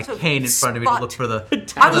using my cane in front of me to look for the.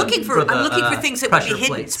 I'm looking for things that would be hidden.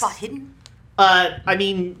 Plates. Spot hidden.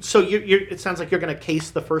 So it sounds like you're going to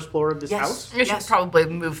case the first floor of this house. You should probably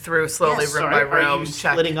move through slowly Yes. room All right, by room. Are you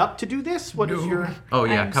check. splitting up to do this? What is your... Oh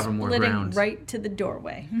yeah, I'm cover more splitting ground. right to the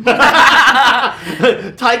doorway.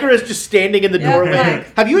 Tiger is just standing in the Yeah, doorway.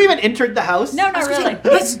 like- Have you even entered the house? No, not really.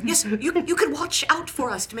 Yes. You could watch out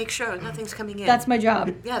for us to make sure nothing's coming in. That's my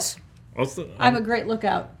job. Yes. Also, I'm a great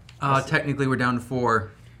lookout. Technically, we're down to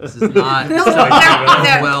 4. This is not. No,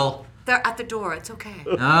 they're well, they're at the door. It's okay.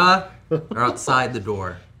 they're outside the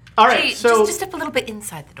door. All right, Hey, so... just step a little bit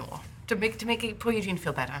inside the door to make it poor Eugene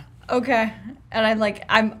feel better. Okay. And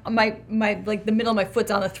I'm my the middle of my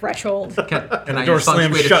foot's on the threshold. And I door use feng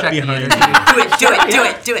slams shui to shut check the behind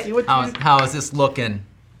energy. Do it. How is this looking?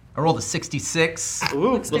 I rolled a 66. Ooh,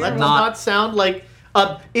 well, that does Not- not sound like...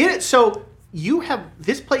 So you have...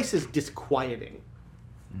 This place is disquieting.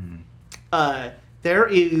 There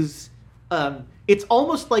is... it's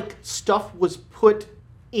almost like stuff was put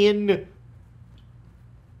in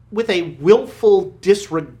with a willful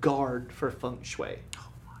disregard for feng shui.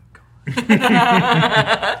 That's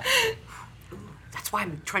why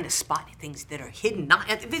I'm trying to spot things that are hidden. Not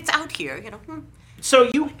if it's out here, So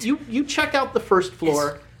you check out the first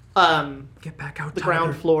floor, Get back out. the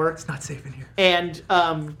ground floor, It's not safe in here. and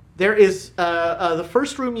there is the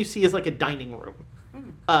first room you see is like a dining room.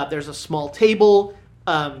 There's a small table.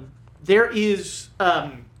 There is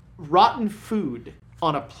rotten food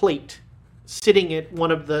on a plate sitting at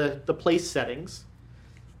one of the place settings.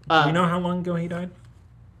 do you know how long ago he died?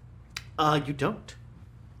 You don't.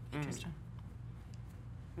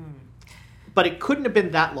 But it couldn't have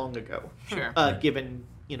been that long ago. Sure. Given,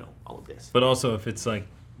 all of this. But also, if it's like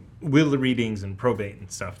will readings and probate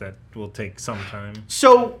and stuff, that will take some time.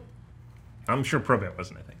 So, I'm sure probate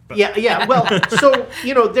wasn't a thing. But yeah. Well, so,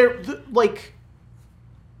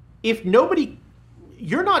 if nobody,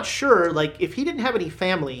 you're not sure, if he didn't have any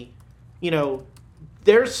family,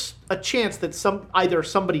 there's a chance that either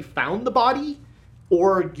somebody found the body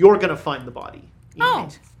or you're going to find the body. Oh.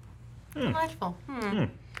 Delightful.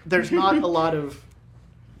 There's not a lot of...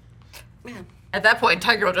 At that point,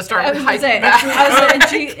 Tiger will just start I was gonna say,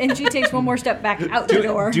 hiking back. and she takes one more step back out the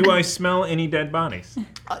door. Do I smell any dead bodies?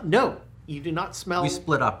 No, you do not smell... We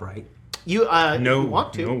split up, right? You No, you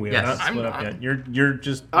want to. No, we Yes. are not split up yet. You're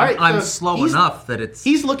just... All right, I'm so slow he's- enough that it's.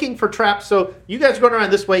 He's looking for traps, so you guys are going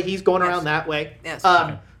around this way, he's going around that way. Yes.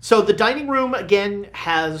 So the dining room, again,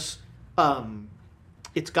 has...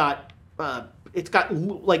 It's got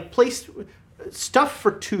place... Stuff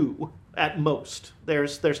for 2 at most.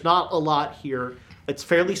 There's not a lot here. It's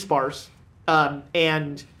fairly sparse.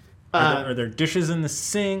 And... Are there dishes in the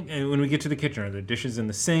sink? And when we get to the kitchen, are there dishes in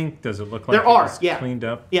the sink? Does it look like There are, it's yeah. cleaned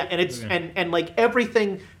up? Yeah, and it's and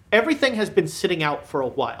everything has been sitting out for a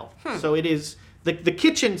while. So it is the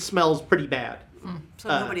kitchen smells pretty bad. So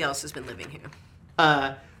nobody else has been living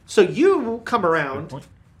here. So you come around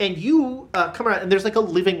and and there's like a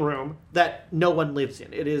living room that no one lives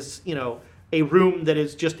in. It is, a room that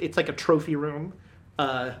is just it's like a trophy room.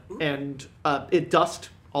 And it dust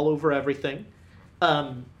all over everything.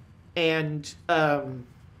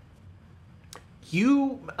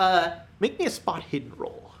 You make me a spot hidden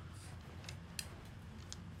roll.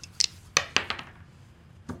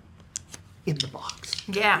 In the box.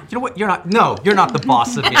 Yeah. You know what? You're not the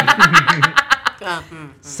boss of me.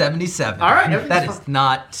 77. All right, everything's That is fine.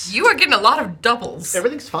 not. You are getting a lot of doubles.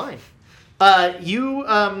 Everything's fine. You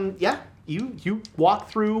walk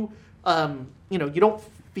through. You don't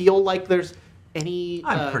feel like there's any.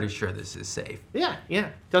 I'm pretty sure this is safe. Yeah.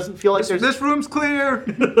 Doesn't feel like there's. This room's clear.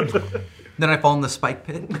 Then I fall in the spike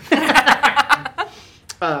pit.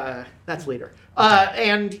 That's later.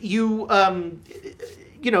 And you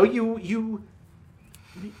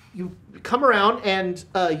come around and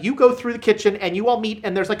you go through the kitchen and you all meet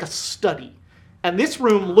and there's like a study. And this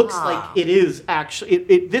room looks like it is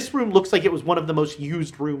actually, this room looks like it was one of the most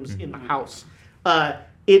used rooms in the house. It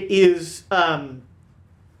is,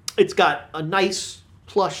 it's got a nice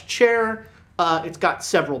plush chair. It's got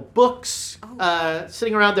several books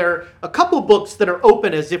sitting around there. A couple books that are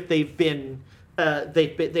open as if they've been,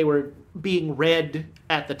 they were being read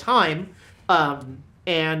at the time.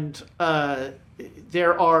 And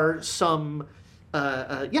there are some,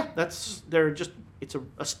 it's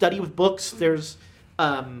a study with books. There's,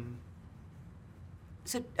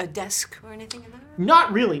 Is it a desk or anything in there?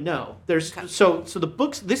 not really, no. There's so the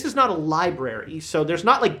books. This is not a library, so there's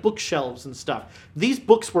not like bookshelves and stuff. These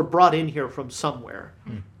books were brought in here from somewhere.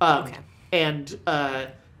 Okay. and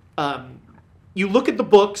you look at the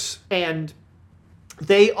books, and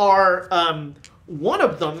they are one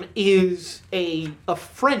of them is a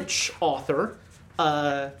French author.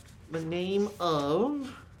 The name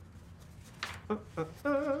of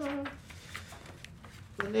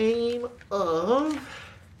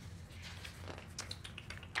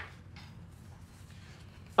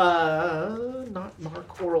not Mark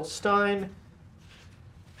Horlstein.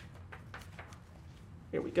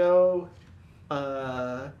 Here we go.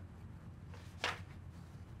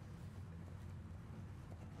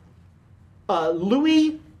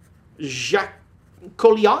 Louis Jacques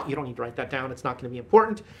Colliot. You don't need to write that down. It's not going to be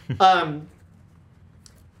important.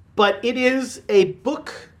 But it is a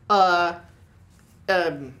book.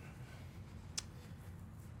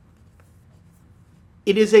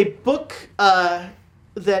 It is a book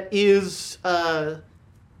that is. I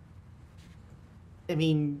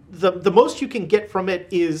mean, the most you can get from it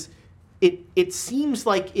is it seems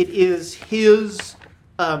like it is his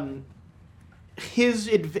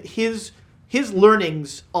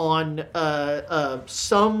learnings on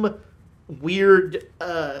some weird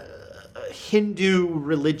Hindu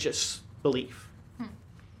religious belief.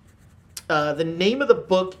 The name of the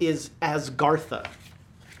book is Asgartha.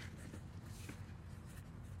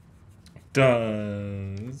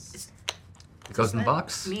 Does It goes in the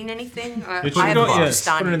box. Mean anything? it I have go, a yes,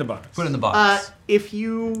 Hindustani. put it in the box. Put it in the box. If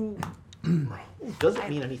you doesn't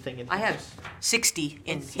mean anything in I have 60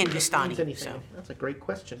 in Hindustani. Means anything. So. That's a great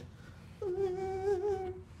question.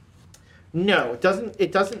 No, it doesn't.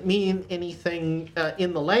 It doesn't mean anything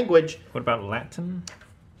in the language. What about Latin?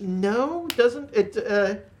 No, doesn't it?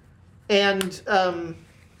 And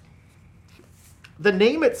the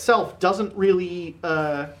name itself doesn't really.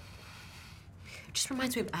 It just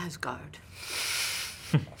reminds me of Asgard.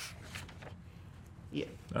 Yeah.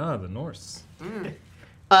 Ah, the Norse.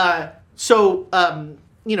 So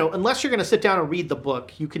unless you're going to sit down and read the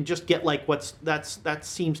book, you can just get like that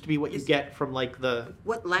seems to be what you get from like the.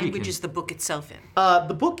 What language is the book itself in?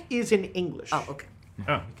 The book is in English. Oh, okay.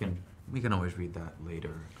 Oh, We can always read that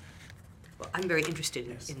later. Well, I'm very interested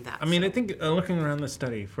in that. I mean, I think looking around the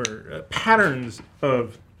study for patterns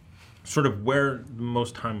of sort of where the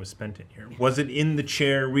most time was spent in here. Was it in the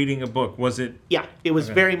chair reading a book? Was it? Yeah, it was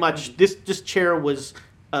very much. This chair was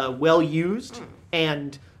well used,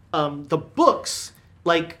 and the books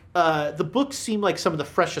seem like some of the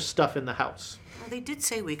freshest stuff in the house. Well, they did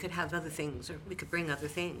say we could have other things, or we could bring other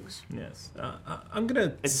things. Yes. I'm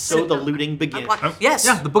gonna. And so the looting begins. Yes.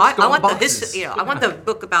 Yeah, the books go I in want boxes. I want the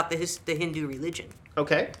book about the Hindu religion.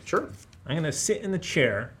 Okay, sure. I'm gonna sit in the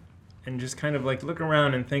chair, and just kind of like look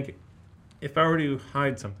around and think, if I were to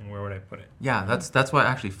hide something, where would I put it? Yeah, that's why I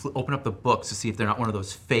actually open up the books to see if they're not one of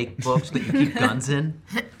those fake books that you keep guns in.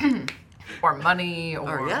 Or money,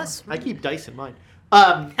 or yes. I keep dice in mine.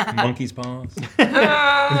 Monkey's paws. All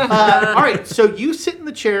right, so you sit in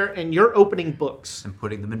the chair and you're opening books. And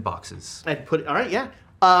putting them in boxes. And put it. All right, yeah.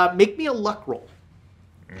 Make me a luck roll.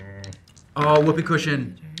 Oh, whoopee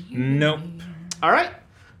cushion. Nope. All right.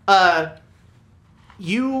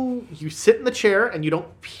 You sit in the chair and you don't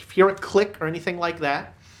hear a click or anything like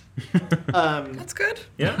that. That's good.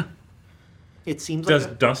 Yeah. It seems Does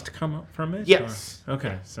like dust come up from it? Yes. Or-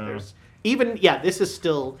 okay. So. there's this is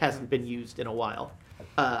still hasn't been used in a while.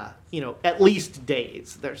 At least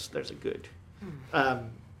days. There's a good.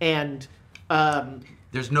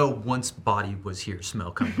 There's no once body was here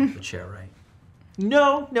smell coming off the chair, right?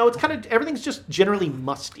 No, it's kind of everything's just generally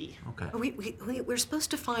musty. Okay. We're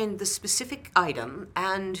supposed to find the specific item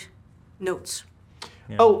and notes.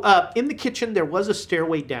 Yeah. Oh, in the kitchen there was a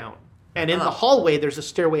stairway down, and in the hallway there's a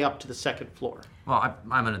stairway up to the second floor. Well,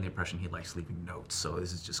 I'm under the impression he likes leaving notes, so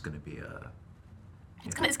this is just going to be a...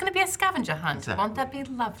 It's gonna be a scavenger hunt. Exactly. Won't that be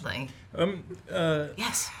lovely?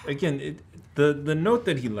 Yes. Again, the note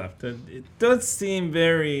that he left, it does seem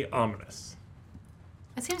very ominous.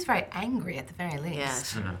 It seems very angry at the very least.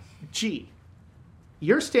 Yes. Gee,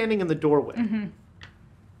 you're standing in the doorway,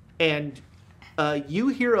 and you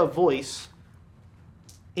hear a voice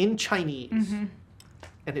in Chinese,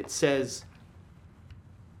 and it says,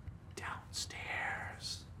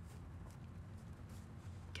 "Downstairs."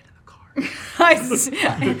 Get in the car.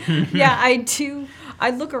 I do. I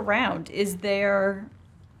look around. Is it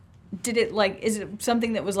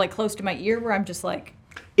something that was like close to my ear where I'm just like,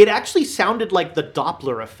 It actually sounded like the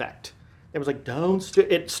Doppler effect. It was like downstairs.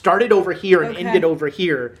 It started over here and Okay. ended over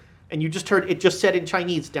here, and you just heard it just said in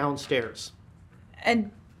Chinese downstairs.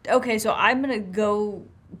 and okay, so I'm gonna go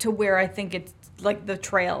to where I think it's like the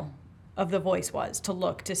trail of the voice was to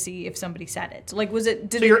look to see if somebody said it. Like, was it?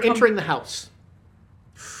 Did So it you're come- entering the house.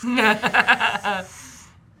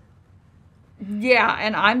 Yeah,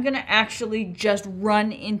 and I'm going to actually just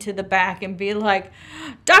run into the back and be like,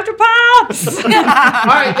 Dr. Pops! All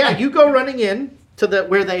right, yeah, you go running in to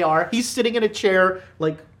where they are. He's sitting in a chair,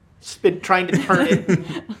 like, trying to turn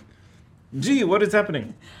it. Gee, what is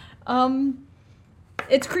happening?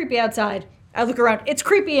 It's creepy outside. I look around. It's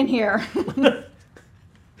creepy in here.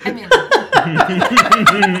 I mean,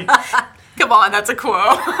 come on, that's a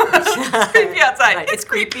quote. It's creepy outside. It's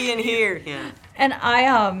creepy in here. Yeah.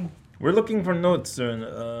 And We're looking for notes on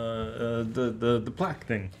the plaque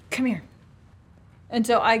thing. come here. And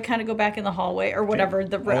so I kind of go back in the hallway or whatever. I'll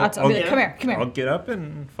be like, come here. I'll get up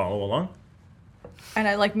and follow along. And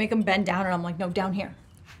I like make them bend down, and I'm like, no, down here.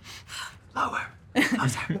 Lower.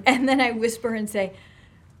 And then I whisper and say,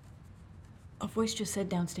 a voice just said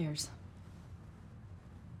downstairs.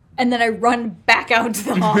 And then I run back out to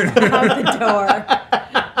the hall, out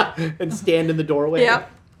the door. And stand in the doorway. Yep.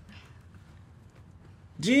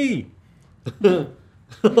 Gee,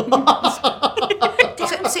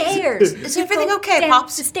 Downstairs. Is everything okay,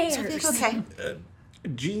 Pops? The stairs. Is everything okay?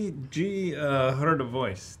 G heard a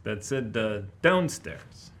voice that said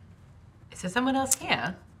downstairs. Is there someone else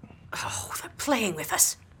here? Oh, they're playing with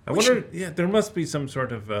us. I wonder, there must be some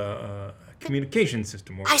sort of communication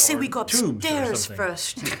system. Or, I say we go tubes or upstairs something.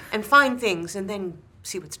 first and find things and then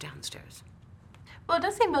see what's downstairs. Well, it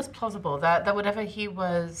does seem most plausible that whatever he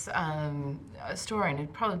was storing,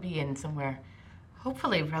 it'd probably be in somewhere,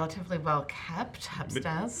 hopefully relatively well kept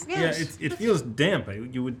upstairs. Yeah, it feels damp.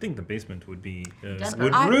 You would think the basement would be Damper.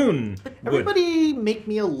 would ruin. wood. Everybody make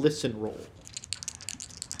me a listen roll.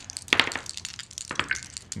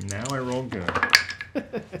 Now I roll good.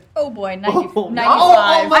 Oh boy, 95.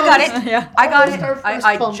 I got it. Yeah. I got Almost our it. first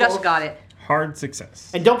I fumble. just got it. Hard success.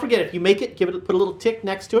 And don't forget, if you make it, put a little tick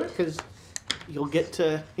next to it, because you'll get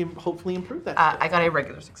to hopefully improve that. I got a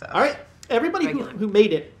regular success. All right, everybody who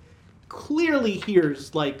made it clearly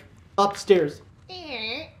hears, like, upstairs,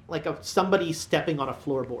 like somebody stepping on a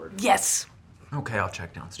floorboard. Yes. Okay, I'll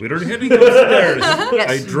check downstairs. We're heading upstairs. Yes.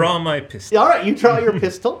 I draw my pistol. All right, you draw your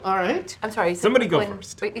pistol. All right. I'm sorry. You said Somebody we're go going,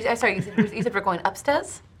 first. Wait, sorry, you said we're going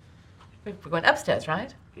upstairs? We're going upstairs,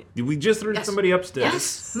 right? We just heard somebody upstairs.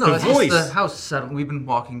 Yes. No, The it's voice. just the house settled. We've been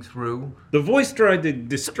walking through. The voice tried to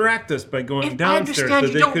distract us by going If I downstairs understand so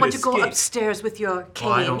you they don't could want to escape. go upstairs with your cane.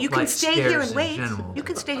 I don't You can like stay here stairs and in wait. general. You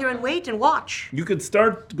can stay here and wait and watch. You could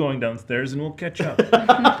start going downstairs and we'll catch up.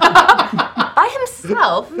 By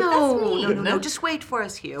himself? No, That's mean. no. Just wait for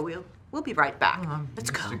us here. We'll be right back.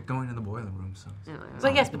 Let's Used go. to going to the boiler room, so.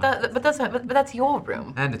 Well, yes, but that's your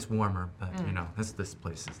room. And it's warmer, but you know, this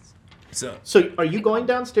place is. So, are you going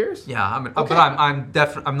downstairs? Yeah, but Okay.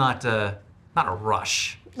 I'm not a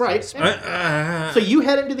rush. Right. Uh, So you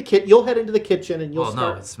head into the you'll head into the kitchen and you'll Well,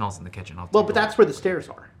 start. no, it smells in the kitchen. Well, but that's where the stairs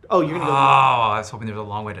are. Oh, you're gonna Oh, go. I was hoping there was a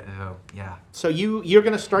long way to. Oh, yeah. So you're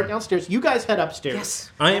gonna start downstairs. You guys head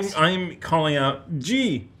upstairs. Yes. I'm calling out,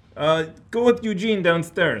 G, go with Eugene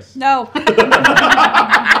downstairs. No.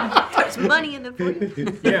 There's money in it for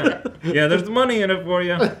you. Yeah, there's money in it for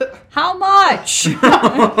you. How much?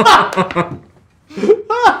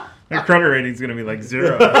 Their credit rating's gonna be like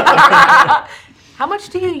 0. How much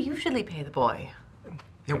do you usually pay the boy?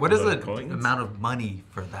 Yeah, what is the Coins? amount of money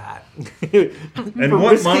for that? And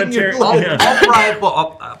what risking monetary? your life. Yeah.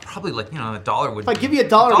 I'll probably like $1 would. If I give you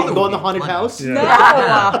 $1, will you go in the haunted plenty. house?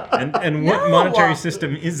 Yeah. No. And what monetary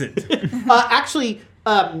system is it? Actually,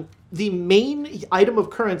 the main item of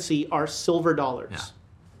currency are silver dollars.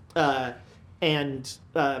 And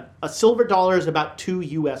a silver dollar is about $2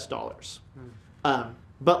 US.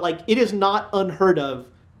 But like, it is not unheard of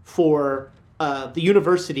for the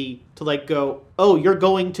university to like go, oh, you're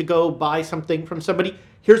going to go buy something from somebody.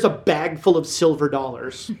 Here's a bag full of silver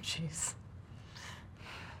dollars. Jeez.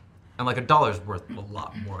 And like $1's worth a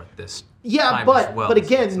lot more at this Yeah, time but as well. but so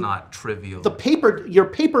again, it's not trivial. your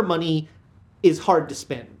paper money is hard to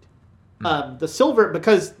spend. The silver,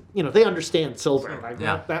 because they understand silver, like,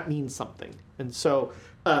 Yeah. that means something, and so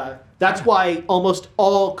that's why almost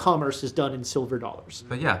all commerce is done in silver dollars.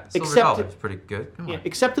 But yeah, silver Except- dollar is pretty good. Come on. Yeah,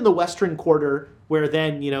 except in the Western Quarter, where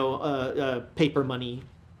then paper money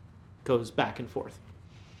goes back and forth.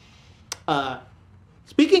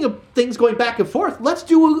 Speaking of things going back and forth, let's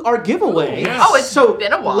do our giveaway. yes. Oh, it's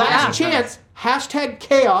been a while. Last chance,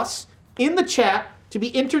 #chaos in the chat to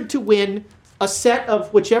be entered to win a set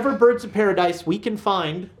of whichever birds of paradise we can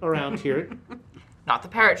find around here. Not the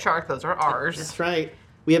parrot shark, those are ours. That's right.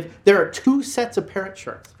 There are 2 sets of parrot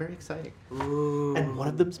sharks. Very exciting. And one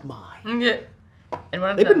of them's mine. Yeah. And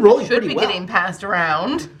one of They've them been rolling should pretty be well. getting passed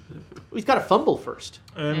around. We've got to fumble first.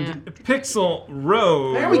 And Pixel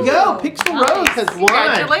Rose. There we go. Pixel Rose has won.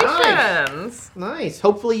 Congratulations. Nice.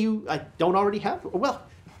 Hopefully you don't already have. Well,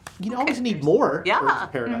 you always need more. Yeah.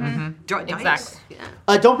 Paradox. Exactly.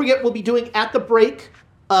 Yeah. Don't forget, we'll be doing At the Break,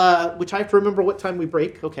 which I have to remember what time we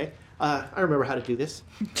break. Okay. I remember how to do this.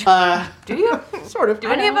 Do you? Sort of. Do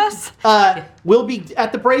any of us? We'll be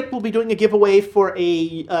at the break. We'll be doing a giveaway for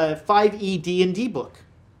a 5e D&D book,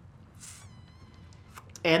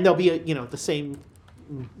 and there'll be the same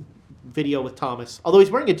video with Thomas. Although he's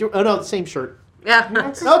wearing the same shirt. Yeah. No,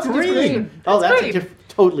 it's a green. Oh, that's a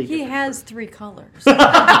totally He different. has 3 colors.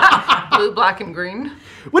 Blue, black, and green.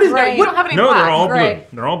 What is Gray. that? You don't have any No, black. they're all Gray. blue.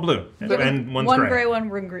 They're all blue. And one's one gray. gray, one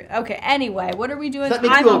green. Okay, anyway, what are we doing? Does that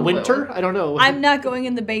make I'm you a on blue. winter? I don't know. I'm not going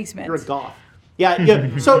in the basement. You're a goth.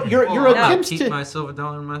 Yeah. So your attempts Keep to my silver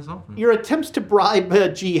dollar in myself. your attempts to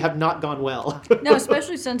bribe G have not gone well. No,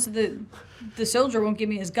 especially since the soldier won't give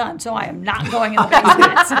me his gun, so I am not going in the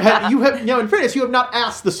basement. You have in fairness, you have not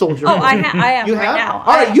asked the soldier. Oh, I am You right have? now.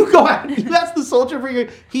 All right, you go out. You ask the soldier for your.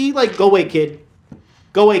 He go away, kid.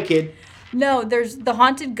 Go away, kid. No, there's the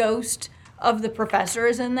haunted ghost of the professor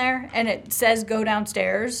is in there, and it says go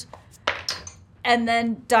downstairs. And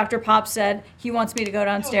then Dr. Pop said he wants me to go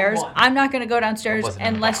downstairs. I'm not going to go downstairs wasn't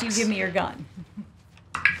in the unless you box. give me your gun.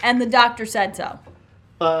 And the doctor said so.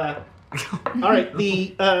 All right.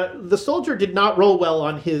 The soldier did not roll well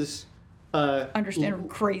on his. Understand?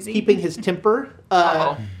 Crazy. Keeping his temper.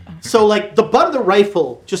 So the butt of the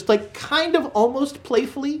rifle just kind of almost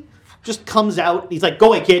playfully just comes out. He's like, "Go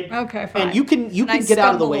away, kid." Okay, fine. And you can And I get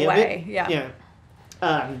out of the stumble way away, of it. yeah.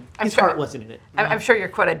 His heart wasn't in it. I'm sure you're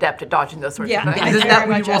quite adept at dodging those sorts Yeah. of things. Isn't very that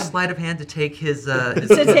when you much roll am. sleight of hand to take his to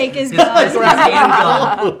take his gun. his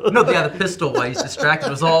handgun? No, the pistol while he's distracted.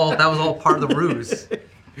 That was all part of the ruse.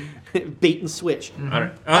 Bait and switch. All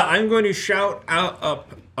right. I'm going to shout out up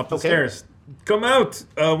the Okay. stairs. Come out.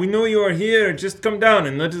 We know you are here. Just come down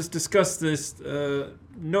and let us discuss this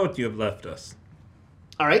note you have left us.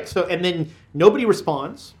 All right. So and then nobody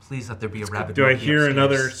responds. Please let there be a rabbit. Do I monkey hear upstairs.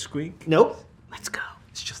 another squeak? Nope. Let's go.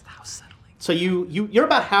 It's just the house settling. So you're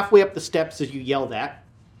about halfway up the steps as you yell that.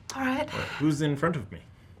 All right. Who's in front of me?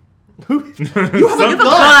 You have a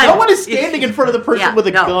gun. No one is standing in front of the person with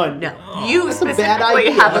a gun. No. You That's a bad specifically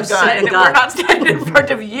idea. have a I've gun, seen and a we're gun. not standing in front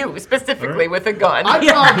of you specifically with a gun. I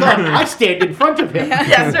draw a gun. I stand in front of him.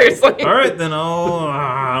 Yeah, seriously. All right, then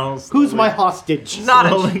I'll Who's my hostage? Not a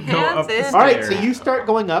slowly go up the chance. stairs. All right. So you start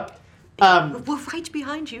going up. We're right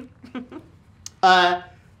behind you.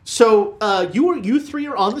 So you three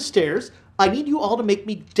are on the stairs. I need you all to make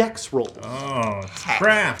me dex rolls. Oh,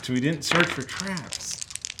 craft. We didn't search for traps.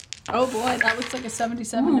 Oh boy, that looks like a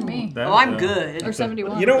 77 to me. That, Oh, I'm good. Or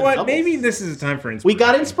 71. You know what? Doubles. Maybe this is a time for inspiration. We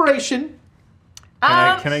got inspiration.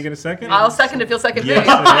 Can I get a second? I'll second if you'll second Yes,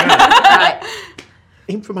 me. I am. All right.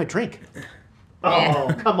 Aim for my drink.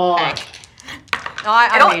 Oh, come on. No,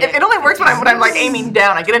 I mean It only works when I'm like aiming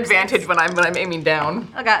down. I get advantage when I'm aiming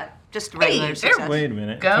down. I got just regular there success. Wait a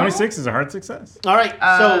minute. Go. 26 is a hard success. All right.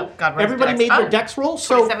 So God, where's everybody dex? made their Oh. dex roll.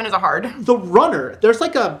 So 27 is a hard. the runner, there's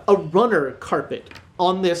like a runner carpet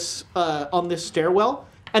on this stairwell,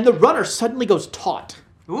 and the runner suddenly goes taut.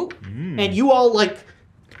 Ooh. And you all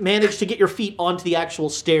manage to get your feet onto the actual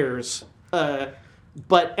stairs, and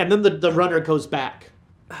then the runner goes back.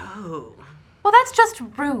 Oh. Well, that's just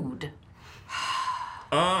rude.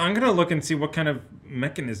 I'm going to look and see what kind of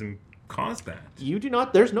mechanism caused that. You do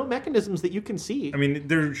not. There's no mechanisms that you can see. I mean,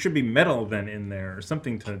 there should be metal then in there or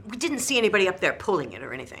something to... We didn't see anybody up there pulling it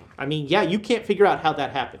or anything. I mean, yeah, you can't figure out how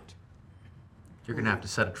that happened. You're gonna have to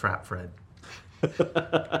set a trap, Fred.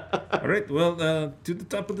 All right, well, to the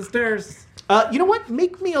top of the stairs. You know what?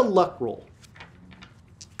 Make me a luck roll.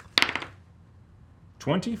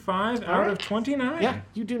 25 out of 29. Yeah,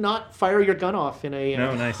 you do not fire your gun off in a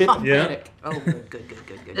No, nice. fit of Yeah. panic. Oh, good.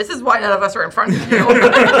 This is why none of us are in front of you.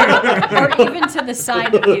 Or even to the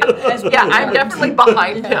side of you. As Yeah, I'm definitely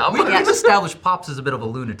behind him. We've established Pops as a bit of a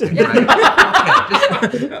lunatic, right?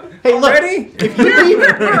 Okay, Hey, look, Already? if you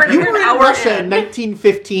were in hour Russia in in.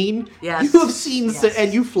 1915, Yes. you have seen Yes.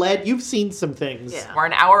 and you fled. You've seen some things. Yeah. We're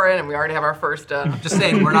an hour in and we already have our first. just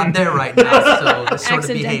saying, we're not there right now, so this sort of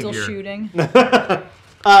accidental behavior. shooting.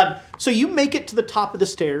 So you make it to the top of the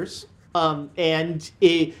stairs, and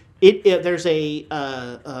there's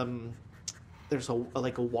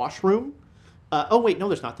a washroom. Oh wait, no,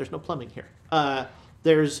 there's not. There's no plumbing here.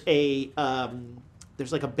 There's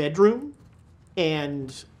like a bedroom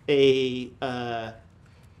and a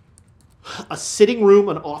sitting room,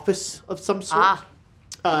 an office of some sort.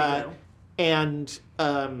 And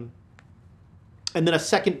then a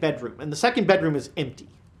second bedroom, and the second bedroom is empty.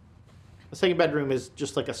 The second bedroom is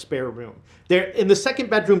just like a spare room. There, in the second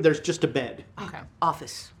bedroom, there's just a bed. Okay.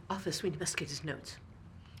 Office. We investigate his notes.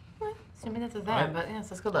 Assuming that's a van, but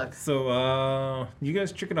yes, let's go look. So, you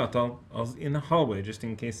guys check it out. I'll in the hallway just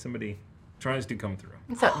in case somebody tries to come through.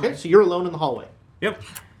 Okay, so you're alone in the hallway. Yep.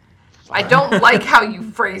 I don't like how you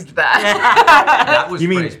phrased that. That was You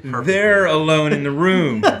mean phrased perfectly. they're alone in the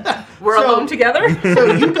room? We're alone together?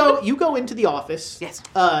 So you go into the office. Yes.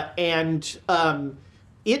 And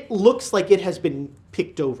it looks like it has been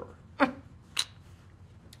picked over.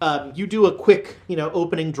 You do a quick,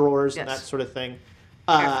 opening drawers and Yes. that sort of thing.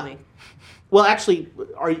 Carefully. Well, actually,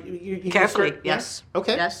 are you can Carefully, start- yes.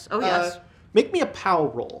 Okay. Yes. Oh, yes. Make me a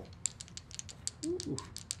POW roll.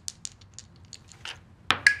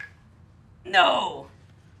 No.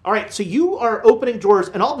 All right, so you are opening drawers,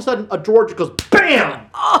 and all of a sudden, a drawer just goes BAM!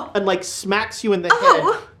 And like smacks you in the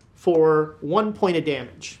head for 1 point of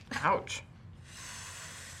damage. Ouch.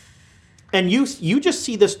 And you just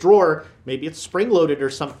see this drawer. Maybe it's spring loaded or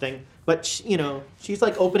something. But she's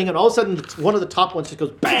like opening it. All of a sudden, one of the top ones just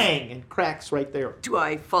goes bang and cracks right there. Do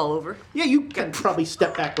I fall over? Yeah, you can probably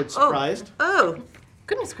step backwards, surprised. Oh.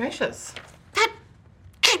 Goodness gracious. That.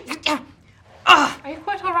 Are you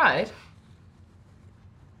quite all right?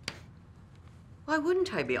 Why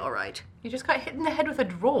wouldn't I be all right? You just got hit in the head with a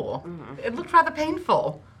drawer. It looked rather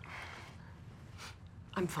painful.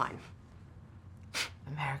 I'm fine.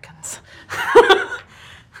 Americans.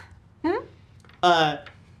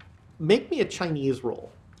 Make me a Chinese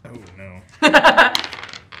roll. Oh no.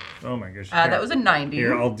 Oh my gosh. That was a 90.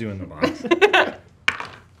 Here, I'll do in the box.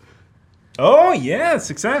 Oh yeah,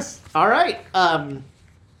 success. All right.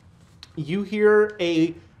 You hear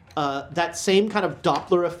that same kind of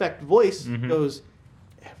Doppler effect voice goes,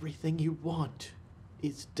 "Everything you want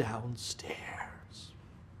is downstairs."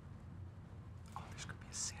 Oh, there's gonna be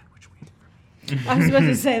a sandwich waiting for me. I was about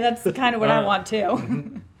to say that's kind of what I want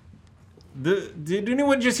too. Did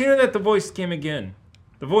anyone just hear that? The voice came again.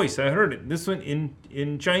 The voice, I heard it. This one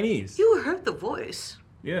in Chinese. You heard the voice.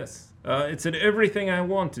 Yes. It said, "Everything I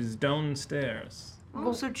want is downstairs."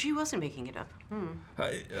 Oh, so G wasn't making it up.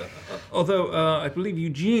 Although, I believe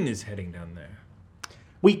Eugene is heading down there.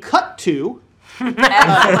 We cut to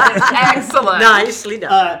Excellent. Nicely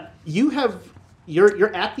done.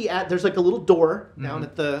 you're at the there's like a little door down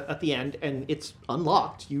at the end, and it's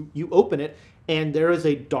unlocked. You open it, and there is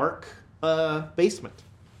a dark basement.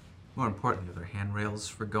 More importantly, are there handrails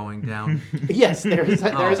for going down? Yes, there is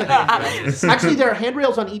a handrail. Actually, there are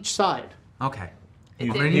handrails on each side. Okay. He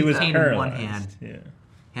was cane in one hand, paralyzed. Yeah.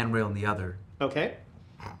 handrail in the other. Okay.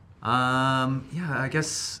 Yeah, I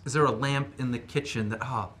guess, is there a lamp in the kitchen that,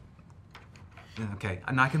 yeah, okay,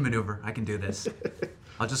 I can maneuver, I can do this.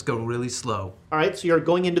 I'll just go really slow. All right, so you're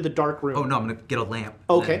going into the dark room. Oh no, I'm gonna get a lamp.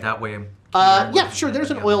 Okay. And that way I'm... Yeah, sure,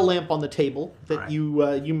 there's an Yeah. oil lamp on the table that All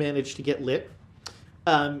right. you managed to get lit.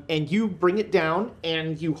 And you bring it down,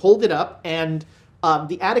 and you hold it up, and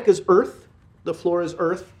the attic is earth, the floor is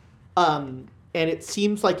earth, and it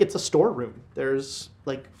seems like it's a storeroom. There's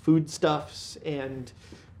like foodstuffs and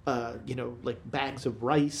like bags of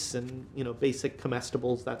rice and basic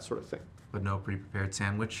comestibles, that sort of thing. But no pre-prepared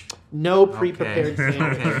sandwich? No pre-prepared Okay.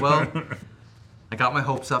 sandwich. Okay, well, I got my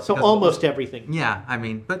hopes up. So because- almost everything. Yeah, I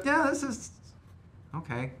mean, but yeah, this is...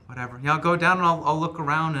 Okay, whatever. Yeah, I'll go down and I'll look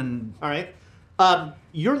around and... All right.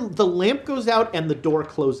 The lamp goes out and the door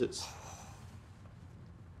closes.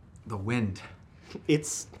 The wind.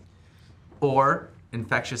 It's Or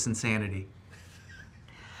infectious insanity.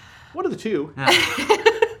 one of the two. Yeah.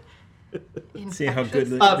 See how good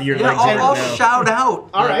your yeah, legs I'll- are I'll now. Shout out.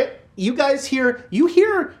 All right. You guys hear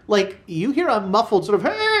a muffled sort of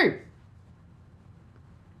hey.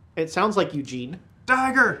 It sounds like Eugene.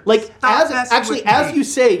 Dagger. Like Stop messing with as me. you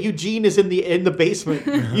say Eugene is in the basement,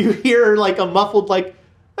 you hear like a muffled like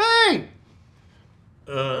hey.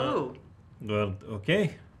 Oh. Well,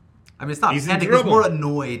 okay. I mean, it's not He's in panic. It's trouble. more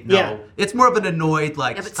annoyed. No, Yeah. it's more of an annoyed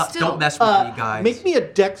like. Yeah, but Stop, still. don't mess with me, guys. Make me a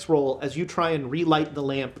dex roll as you try and relight the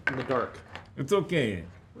lamp in the dark. It's okay.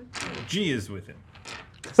 G is with him.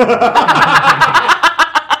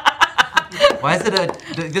 Why is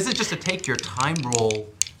it this is just a take your time roll.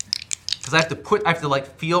 Because I have to like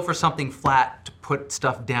feel for something flat to put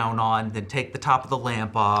stuff down on, then take the top of the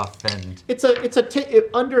lamp off, and It's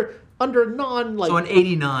under non like. so an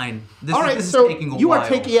 89. This all is, right, this so is taking a you while. are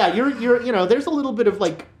taking you're there's a little bit of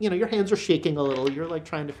like your hands are shaking a little. You're like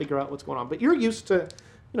trying to figure out what's going on, but you're used to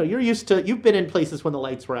you've been in places when the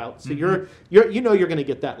lights were out, so you're going to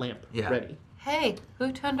get that lamp Yeah. ready. Hey,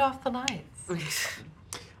 who turned off the lights?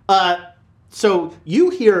 So you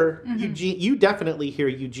hear Eugene. You definitely hear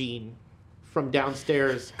Eugene from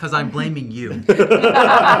downstairs. Because I'm blaming you.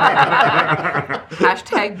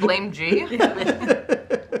 Hashtag blame G.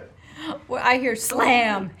 Well, I hear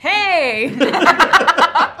slam. Hey!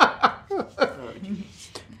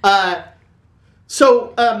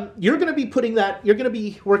 So you're going to be putting that. You're going to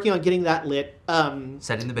be working on getting that lit.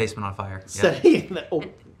 Setting the basement on fire. Setting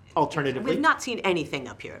alternatively. We've not seen anything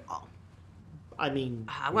up here at all. I mean,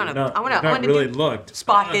 I want Not to really do looked.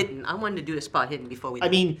 spot hidden. I wanted to do the spot hidden before we. I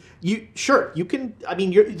mean, you can. I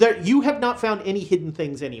mean, you have not found any hidden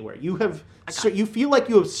things anywhere. You have. You feel like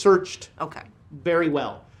you have searched. Okay. Very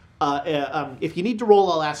well. If you need to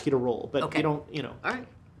roll, I'll ask you to roll, but you don't. You know. All right.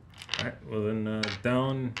 All right, well then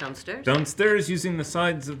Downstairs. downstairs using the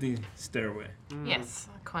sides of the stairway. Yes,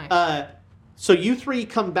 quite. So you three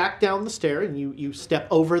come back down the stair and you step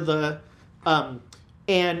over the,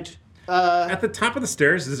 and. At the top of the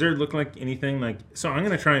stairs, does there look like anything like? So I'm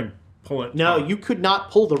gonna try and pull it. No, up. you could not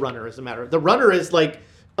pull the runner. As a matter of the runner is like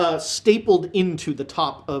stapled into the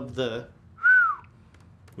top of the.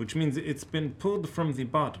 Which means it's been pulled from the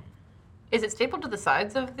bottom. Is it stapled to the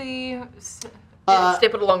sides of the...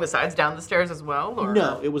 stapled along the sides down the stairs as well? Or?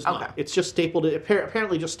 No, it was not. Okay. It's just stapled.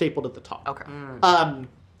 Apparently, just stapled at the top. Okay.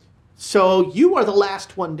 So you are the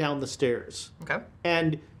last one down the stairs. Okay.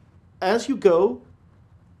 And as you go,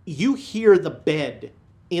 you hear the bed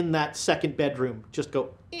in that second bedroom just go,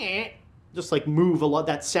 just like move a lot.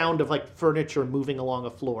 That sound of like furniture moving along a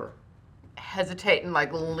floor. Hesitate and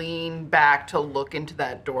like lean back to look into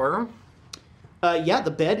that door. Yeah, the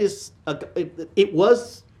bed is. It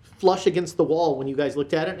was flush against the wall when you guys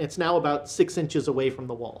looked at it. And it's now about 6 inches away from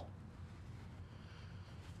the wall.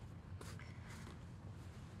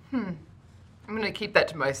 I'm gonna keep that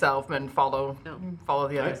to myself and follow the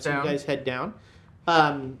others Right, so down. you guys head down.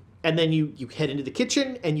 And then you head into the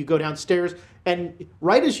kitchen and you go downstairs. And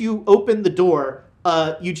right as you open the door,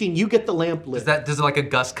 Eugene, you get the lamp lit. Does like a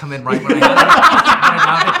gust come in right when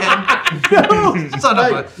I again? Son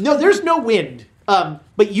of a... No, there's no wind.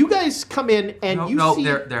 But you guys come in and see...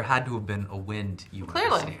 there had to have been a wind. You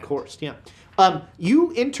Clearly. understand. Of course, yeah.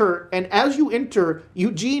 You enter, and as you enter,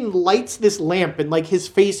 Eugene lights this lamp, and like his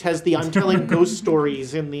face has the "I'm telling ghost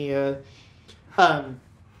stories" in the.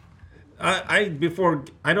 Before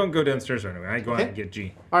I don't go downstairs right away. I go out and get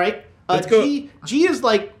G. All right. Let's go. G is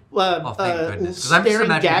like thank goodness. 'Cause I'm just staring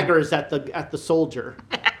imagining- daggers at the soldier.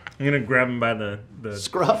 I'm gonna grab him by the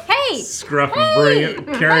Scruff. Hey! scruff and bring him,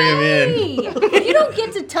 carry him in. Hey! You don't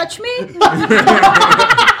get to touch me?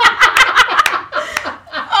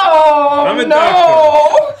 Oh, I'm a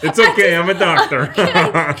doctor. It's okay. I'm a doctor. Can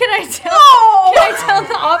I tell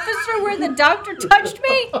the officer where the doctor touched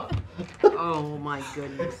me? Oh my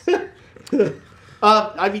goodness.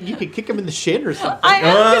 I mean, you could kick him in the shin or something. I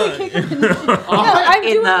am going to kick him in the shin. No, I'm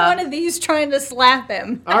In doing the- one of these trying to slap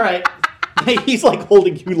him. All right. He's like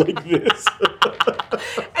holding you like this.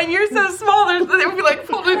 And you're so small, they would be like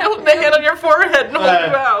pulling the hand on your forehead and hold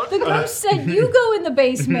you out. The ghost said you go in the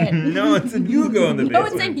basement. No, it's in you go in the No,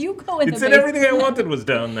 basement. it said you go in the It said basement. everything I wanted was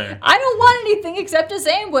down there. I don't want anything except a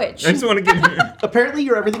sandwich. I just want to get. Apparently,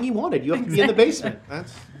 you're everything you wanted. You have to be in the basement.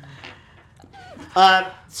 That's.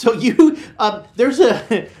 So you,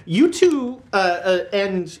 you two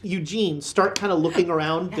and Eugene start kind of looking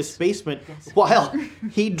around this basement while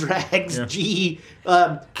he drags G.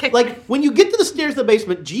 Like when you get to the stairs of the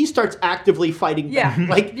basement, G starts actively fighting back.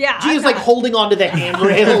 Like G is like holding onto the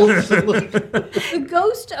handrails. The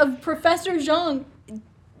ghost of Professor Zhang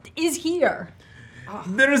is here.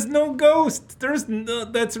 There is no ghost. There's no.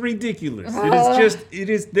 That's ridiculous. It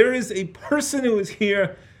is. There is a person who is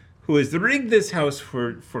here, who has rigged this house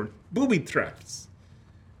for booby traps.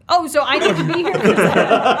 Oh, so I need to be here for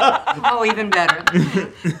that. Oh, even better.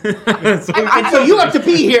 So you have to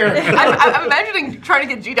be here. I'm imagining trying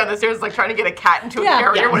to get G down the stairs like trying to get a cat into a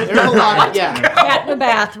carrier when it's There's a lot of Cat in the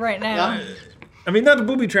bath right now. Yeah. I mean, not the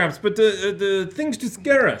booby traps, but the things to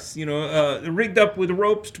scare us. You know, rigged up with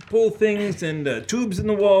ropes to pull things and tubes in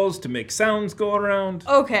the walls to make sounds go around.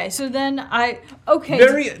 Okay, so then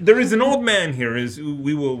There is an old man here.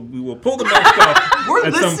 We will pull the mask off. We're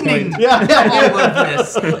at listening. Some point. All of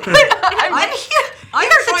this. I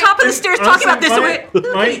heard the top of the stairs talking about this.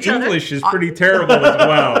 My English is pretty terrible as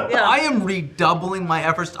well. I am redoubling my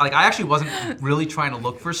efforts. Like I actually wasn't really trying to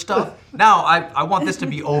look for stuff. Now I want this to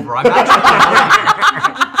be over. I'm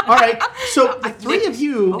actually. All right. So the three of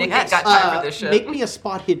you Nick ain't got time for this shit. make me a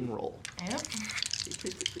spot hidden roll.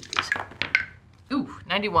 Ooh,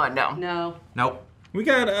 91. No. No. Nope. We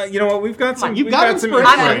got, you know what? We've got some. you've We've got got some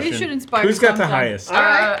inspiration. inspiration. We should inspire Who's got the sometime. highest?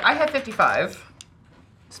 I have 55.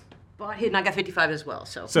 Spot hidden. I got 55 as well.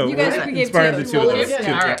 So. So You guys we'll gave inspire two. the two of Well, us. yeah.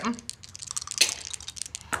 Two. All right.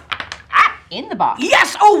 In the box.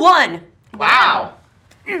 Yes, 01! Wow.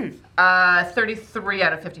 33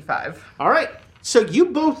 out of 55. All right. So you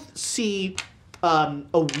both see a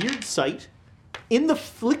weird sight. In the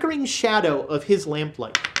flickering shadow of his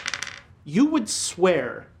lamplight, you would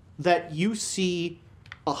swear that you see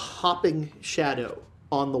a hopping shadow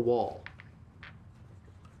on the wall.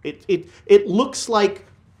 It looks like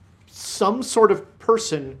some sort of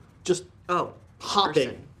person just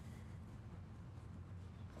hopping.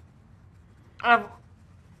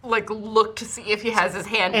 Look to see if he has his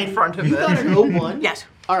hand in front of you it. got an 01. Yes.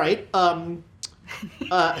 All right.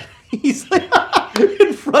 He's like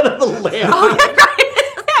in front of the lamp. Oh, yeah,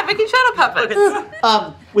 right. Yeah, making shadow puppets.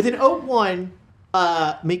 With an 01,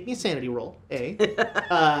 make me a sanity roll. Sanity,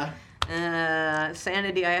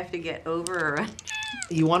 I have to get over or under.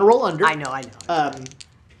 You want to roll under. I know.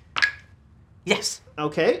 Yes.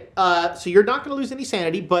 Okay. So you're not going to lose any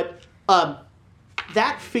sanity, but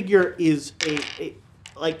that figure is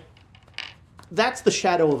that's the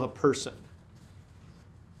shadow of a person.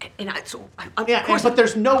 But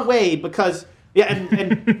there's no way because and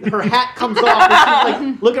her hat comes off and she's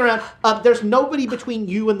like looking around. There's nobody between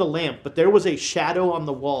you and the lamp, but there was a shadow on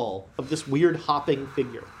the wall of this weird hopping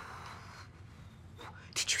figure.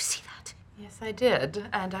 Did you see that? Yes, I did,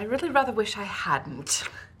 and I really rather wish I hadn't.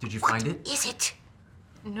 Did you find it? Is it?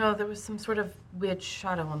 No, there was some sort of weird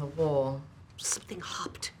shadow on the wall. Something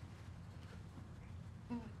hopped.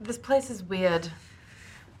 This place is weird.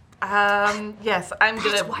 Yes, I'm gonna.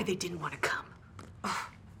 That's why they didn't want to come. Oh,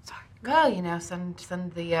 sorry. Well, you know, send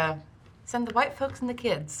the white folks and the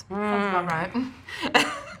kids. Sounds about right.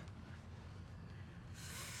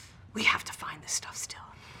 We have to find this stuff still.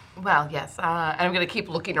 Well, yes, and I'm gonna keep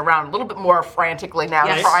looking around a little bit more frantically now,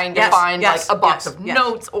 Yes. trying to Yes. find Yes. like a box Yes. of Yes.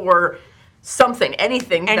 notes or something,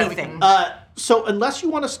 anything. that we Anything. can- So unless you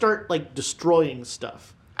want to start like destroying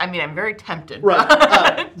stuff. I mean, I'm very tempted.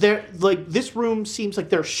 Right. This room seems like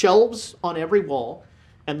there are shelves on every wall,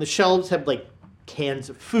 and the shelves have like cans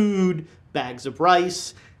of food, bags of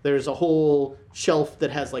rice. There's a whole shelf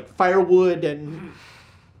that has like firewood and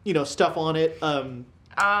stuff on it.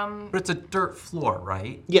 But it's a dirt floor,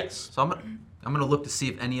 right? Yes. So I'm gonna look to see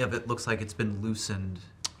if any of it looks like it's been loosened.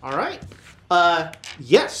 All right.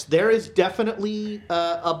 Yes, there is definitely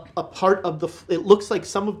a part of the. It looks like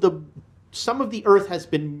some of the earth has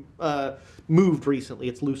been moved recently.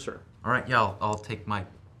 It's looser. All right, yeah, I'll take my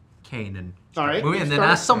cane and All right, moving, and then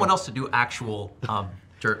start- ask someone else to do actual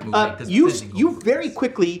dirt moving. 'cause You bending you over. very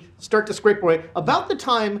quickly start to scrape away. About the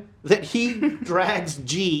time that he drags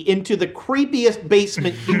G into the creepiest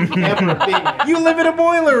basement you've ever been in. You live in a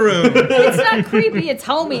boiler room. It's not creepy. It's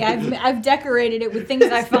homey. I've decorated it with things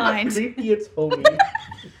I find. Creepy, it's homey.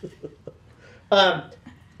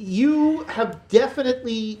 You have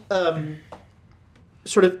definitely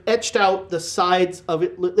sort of etched out the sides of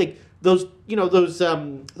it, like those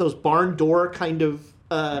barn door kind of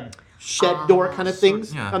shed door kind of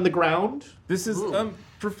things yeah. on the ground. This is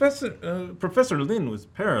Professor Lin was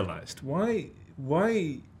paralyzed.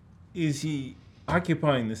 Why is he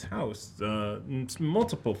occupying this house? It's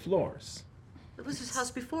multiple floors. It was his house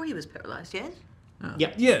before he was paralyzed, yes?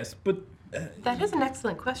 Yeah. Yes, but That is an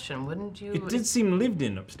excellent question, wouldn't you? it did seem lived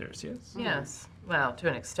in upstairs. Yes. Yes. Well, to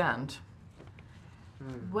an extent.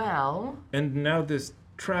 Well, And now this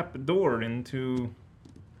trap door into.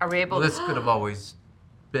 are we able Well, to? this could have always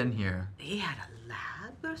been here. He had a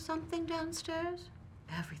lab or something downstairs?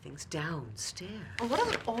 Everything's downstairs. What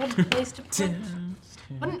an odd place to put.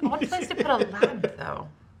 What an odd place to put a lab, though.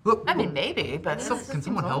 Look, I mean, maybe, but can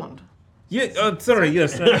someone help? odd. Yeah. Sorry.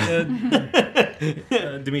 Yes.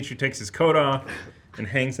 Dimitri takes his coat off and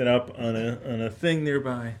hangs it up on a thing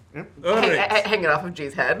nearby. All right. Hang it off of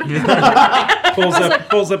G's head. Pulls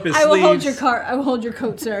up his I will sleeves. I will hold your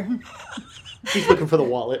coat, sir. He's looking for the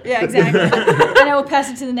wallet. Yeah, exactly. And I will pass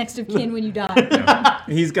it to the next of kin when you die.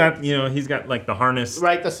 He's got like the harness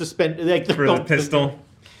Right, the suspended, like for the pistol.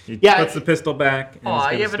 He Yeah. puts the pistol back. And Aw,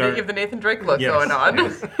 he's you gonna have the Nathan Drake look Yes, going on.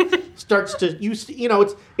 yes. starts to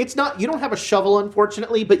it's not, you don't have a shovel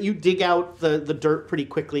unfortunately, but you dig out the dirt pretty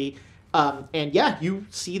quickly, and yeah, you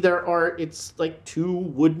see it's like two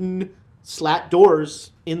wooden slat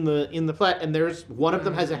doors in the flat, and there's one of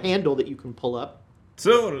them has a handle that you can pull up.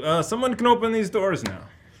 So someone can open these doors now.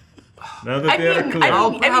 Now that they are clear.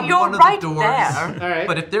 I'll grab you're one of right the doors. there. All right.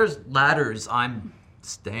 But if there's ladders, I'm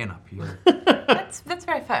staying up here. That's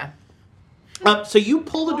very fair. So you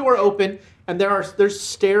pull the door open, and there's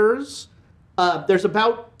stairs. There's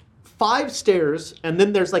about 5 stairs, and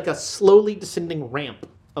then there's like a slowly descending ramp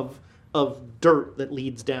of dirt that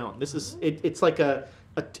leads down. This is it's like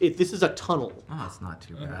this is a tunnel. Oh, it's not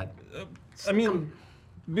too bad. I mean,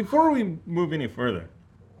 before we move any further,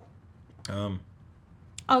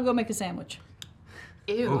 I'll go make a sandwich.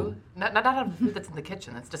 Ew. Not out of the food that's in the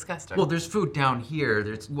kitchen. That's disgusting. Well, there's food down here.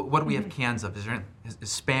 What do we have cans of? Is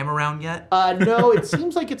Spam around yet? No, it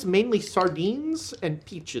seems like it's mainly sardines and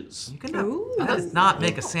peaches. You can not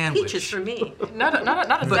make a sandwich. Peaches for me. not a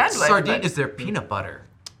But sandwich. sardine, is there peanut butter?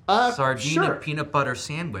 Sardine sure. and peanut butter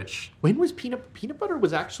sandwich. When was peanut butter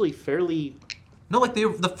was actually fairly... No, like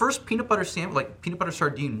the first peanut butter sandwich, like peanut butter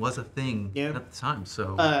sardine was a thing at the time.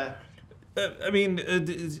 So I mean,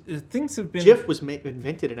 things have been. Jif was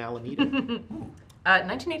invented in Alameda.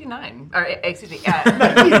 1989. Or, excuse me.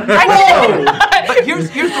 Whoa! But here's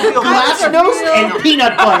the real Glasnost and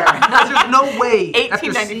peanut butter. There's no way.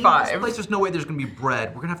 1895. After this place, there's no way there's gonna be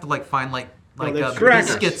bread. We're gonna have to find there's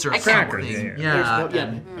biscuits or crackers, something.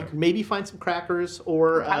 yeah. Maybe find some crackers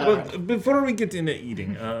or... Well, before we get into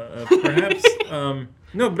eating, perhaps.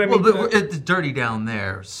 No, but I mean. Well, it's dirty down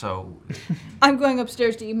there, so. I'm going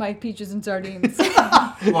upstairs to eat my peaches and sardines.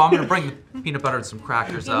 Well, I'm gonna bring the peanut butter and some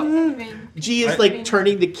crackers up. G is like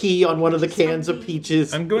turning the key on one of the cans of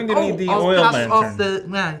peaches. I'm going to need the I'll oil pass lantern. off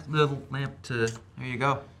the lamp to. There you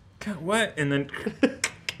go. God, what? And then.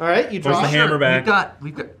 All right, you draw. Where's the hammer back?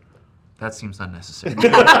 We've got. That seems unnecessary.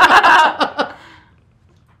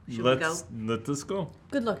 Let us go.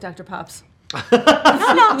 Good luck, Dr. Pops.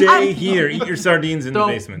 Stay here. Eat your sardines in the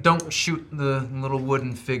basement. Don't shoot the little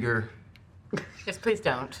wooden figure. Yes, please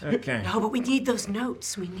don't. Okay. No, but we need those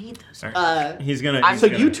notes. We need those. He's gonna. So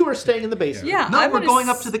you two are staying in the basement. Yeah. No, I'm we're gonna going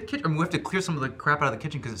up to the kitchen. I mean, we have to clear some of the crap out of the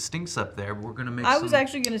kitchen because it stinks up there. But we're gonna make. I was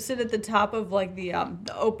actually going to sit at the top of like the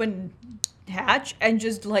open hatch and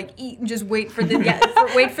just like eat and just wait for the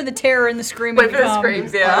wait for the terror and the screaming. Wait for the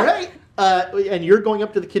screams, yeah. All right. And you're going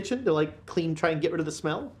up to the kitchen to like try and get rid of the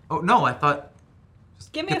smell? Oh no, I thought.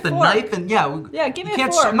 Give me Get a the fork. knife and give me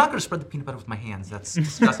a fork. I'm not gonna spread the peanut butter with my hands. That's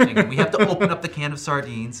disgusting. We have to open up the can of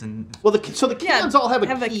sardines and. Well, so the cans all have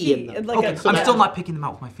a key in them. like Okay, a- so I'm that- still not picking them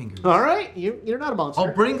out with my fingers. All right, you're not a monster.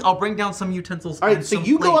 I'll bring down some utensils. All right, and so some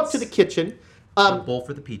you go up plates. to the kitchen. A bowl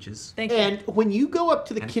for the peaches. Thank you. And when you go up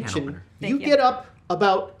to the And a can kitchen, opener. you Thank you. get up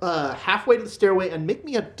about halfway to the stairway and make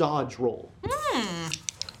me a dodge roll.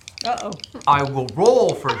 Uh-oh. I will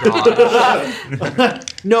roll for dodge.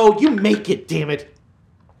 No, you make it, damn it.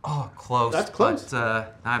 Oh, close. That's close.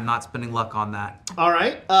 But I'm not spending luck on that. All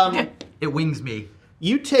right. It wings me.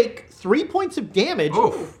 You take 3 points of damage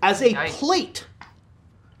Oof. as a Yikes. plate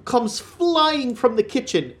comes flying from the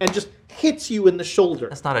kitchen and just hits you in the shoulder.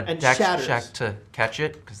 That's not a and dex shatters. check to catch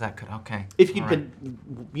it, because that could. Okay. If you'd All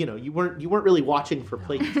right. been, you weren't really watching for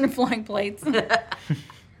plates. Flying plates.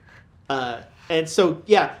 And so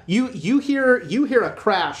yeah, you hear a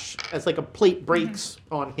crash as like a plate breaks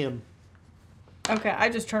on him. Okay, I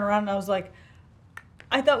just turned around and I was like,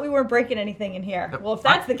 I thought we weren't breaking anything in here. Well, if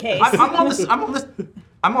that's the case.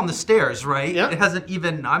 I'm on the stairs, right? Yeah. It hasn't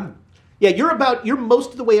even. Yeah, you're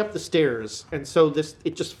most of the way up the stairs, and so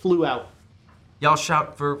it just flew out. Y'all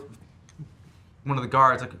shout for one of the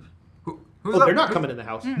guards. Like, who's Oh, up? they're not coming in the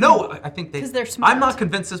house. No, I think they. 'Cause they're smart. I'm not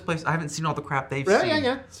convinced this place. I haven't seen all the crap they've Yeah, seen.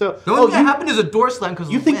 yeah. So The only thing that happened is a door slam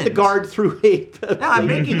because you think the guard threw a? Yeah, I'm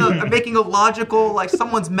making a logical, like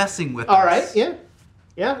someone's messing with us. All right, yeah.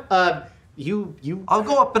 You I'll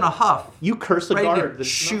go up in a huff. you curse a Ready guard. to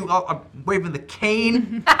shoot. I'm waving the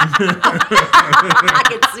cane. I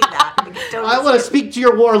can see that. I can totally I want to see speak to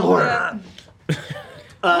your warlord. Wait,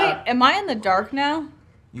 am I in the dark now?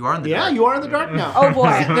 You are in the Yeah, dark. you are in the dark now. Oh boy.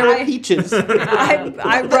 There are peaches.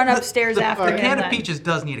 I run upstairs after The him. can of then. peaches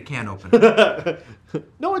does need a can opener.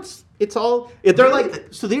 No, it's all. They're like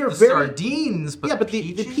so they are The very sardines, but yeah, but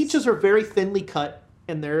the peaches are very thinly cut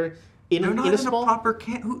and they're in They're not in in a small. a proper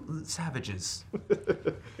can. Who savages?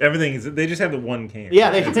 Everything is. They just have the one can.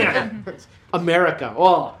 Yeah, America.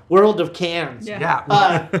 Oh, world of cans. Yeah.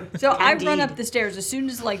 Yeah. So I run up the stairs as soon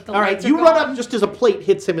as like the All right, lights are you run gone. up just as a plate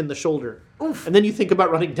hits him in the shoulder, and then you think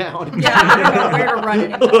about running down. Yeah, I don't know where to run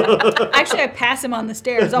anymore. Actually, I pass him on the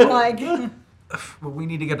stairs. I'm like, Well, we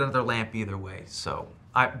need to get another lamp either way. So,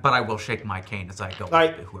 but I will shake my cane as I go. All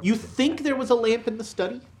right, whoever you did. think there was a lamp in the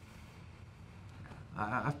study?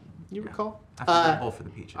 You recall? I bowl for the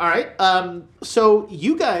peaches. All right. So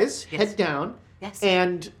you guys Yes. head down, Yes.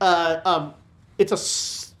 and it's a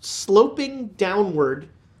sloping downward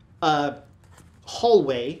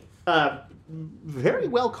hallway, very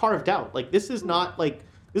well carved out. Like this is not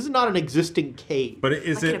an existing cave. But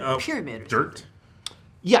is Like it in a pyramid or dirt?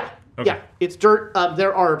 Yeah, Okay. yeah, it's dirt.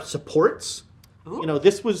 There are supports. Ooh. You know,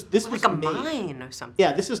 this was like a made- mine or something.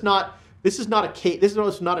 Yeah, this is not a cave. This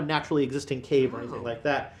is not a naturally existing cave or anything like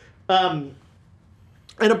that. And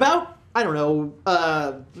about I don't know,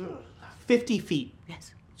 50 feet.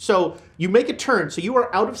 Yes. So you make a turn, so you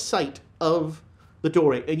are out of sight of the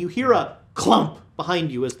doorway, and you hear a clump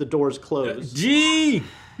behind you as the doors close. Gee!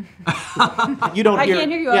 You don't I hear. can't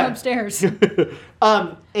hear you. yeah. I'm upstairs.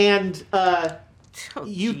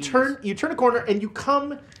 You turn a corner and you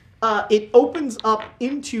come. It opens up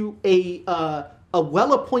into a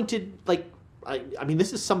well-appointed, like, I mean,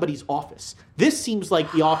 this is somebody's office. This seems like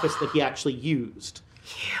the office that he actually used.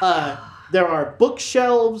 There are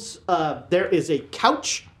bookshelves. There is a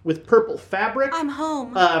couch with purple fabric. I'm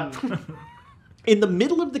home. In the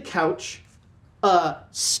middle of the couch,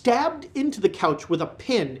 stabbed into the couch with a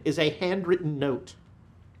pin, is a handwritten note.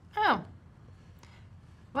 Oh.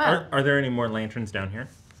 Well. Are there any more lanterns down here?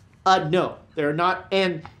 No, they're not.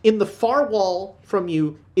 And in the far wall from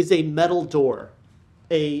you is a metal door,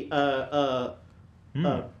 like a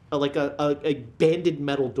banded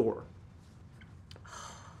metal door.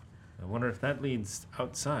 I wonder if that leads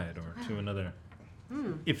outside or to another.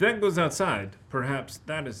 If that goes outside, perhaps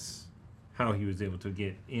that is how he was able to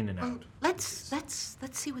get in and out. Let's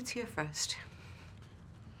see what's here first.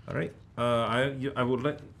 All right. I will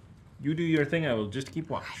let you do your thing. I will just keep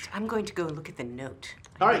watch. I'm going to go look at the note.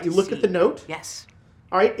 All right, you look at the note. Yes.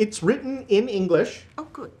 All right, it's written in English, Oh,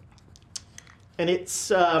 good. and it's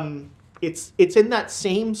in that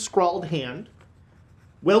same scrawled hand.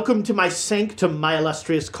 Welcome to my sanctum, my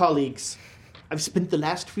illustrious colleagues. I've spent the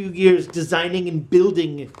last few years designing and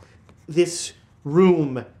building this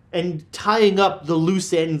room and tying up the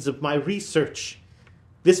loose ends of my research.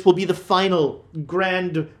 This will be the final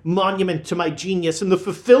grand monument to my genius and the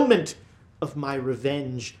fulfillment of my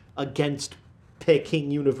revenge against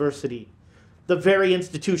Peking University, the very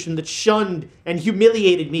institution that shunned and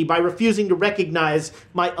humiliated me by refusing to recognize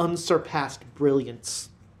my unsurpassed brilliance.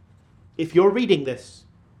 If you're reading this,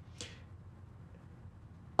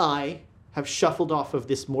 I have shuffled off of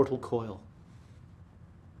this mortal coil.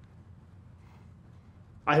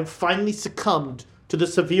 I have finally succumbed to the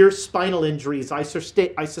severe spinal injuries I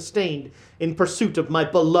sustained in pursuit of my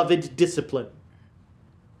beloved discipline.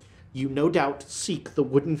 You no doubt seek the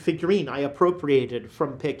wooden figurine I appropriated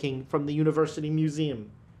from Peking from the University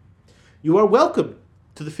Museum. You are welcome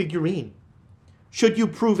to the figurine, should you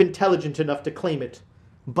prove intelligent enough to claim it,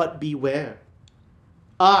 but beware.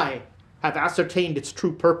 I have ascertained its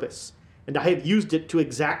true purpose, and I have used it to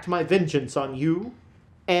exact my vengeance on you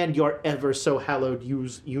and your ever so hallowed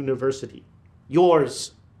university.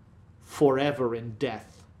 Yours, forever in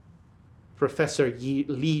death, Professor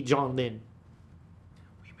Li Jianlin.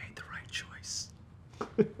 We made the right choice.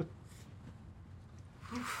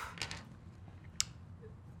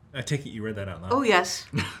 I take it you read that out loud. Oh, yes.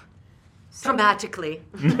 Dramatically.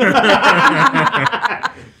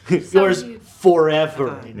 Yours,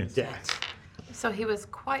 forever in death. So he was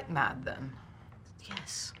quite mad then.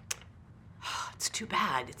 Yes. It's too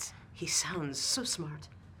bad. He sounds so smart.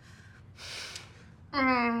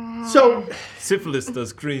 So, Syphilis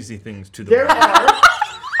does crazy things to the there body.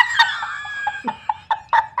 are...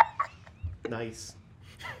 Nice.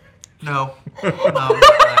 No.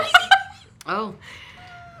 Oh.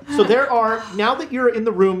 So there are, now that you're in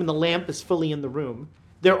the room and the lamp is fully in the room,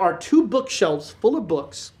 there are 2 bookshelves full of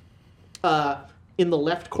books in the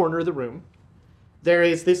left corner of the room. There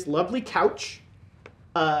is this lovely couch,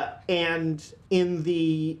 and in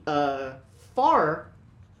the far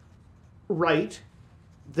right,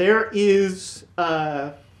 there is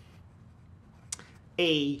a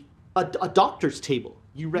doctor's table.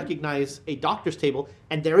 You recognize a doctor's table,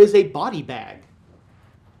 and there is a body bag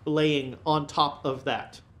laying on top of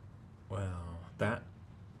that. Well, that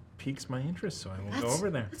piques my interest, so I will go over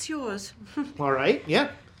there. That's yours. All right,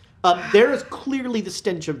 yeah. There is clearly the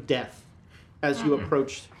stench of death as you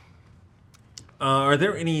approach. Are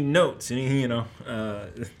there any notes, any,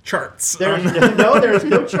 charts? There's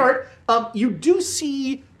no chart. You do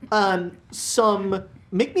see some...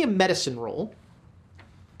 Make me a medicine roll.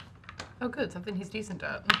 Oh, good. Something he's decent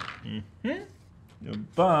at.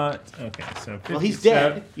 But, okay, so 57. Well, he's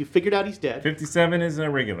dead. You figured out he's dead. 57 is a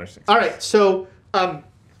regular 6. All right, so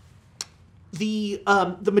the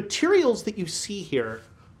materials that you see here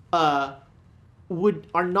are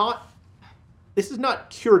not. This is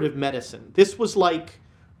not curative medicine. This was like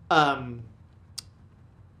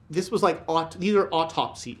these are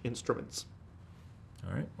autopsy instruments.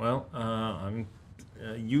 All right, well,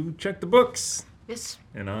 you check the books. Yes.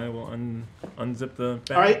 And I will unzip the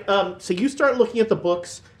bag. All right, so you start looking at the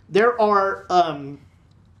books. There are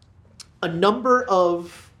a number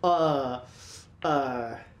of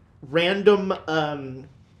random,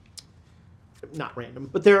 not random,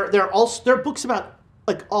 but there are books about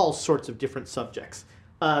like all sorts of different subjects.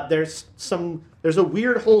 There's a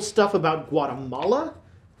weird whole stuff about Guatemala.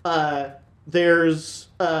 There's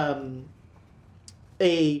an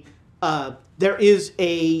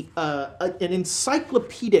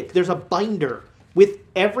encyclopedic. There's a binder with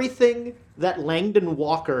everything that Langdon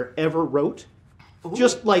Walker ever wrote,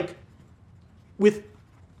 just like with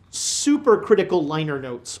super critical liner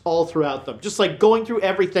notes all throughout them, just like going through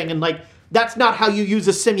everything and like that's not how you use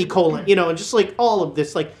a semicolon, and just like all of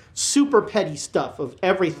this like super petty stuff of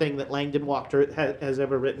everything that Langdon Walker has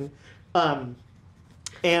ever written.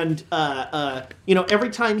 Every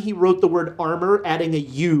time he wrote the word armor, adding a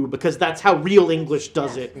U, because that's how real English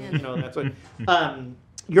does it. And, that's what.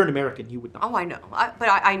 You're an American, you would not. Oh, I know, but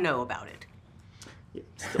I know about it. Yeah,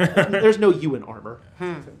 still, there's no U in armor.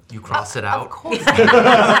 You cross it out. Of course.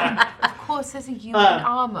 Of course, there's a U in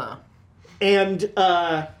armor. And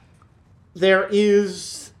there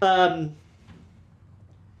is. Let's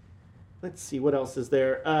see, what else is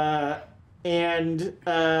there? A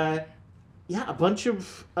bunch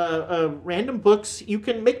of random books. You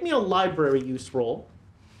can make me a library use roll.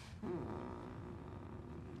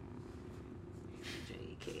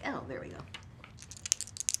 JKL, there we go.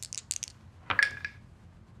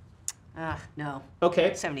 No.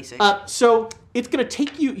 Okay. 76. So it's gonna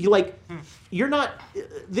take you. You're not.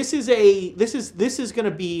 This is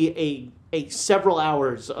gonna be a several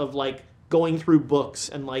hours of like going through books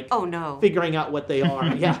and like. Oh no. Figuring out what they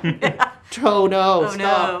are. Yeah. Oh no!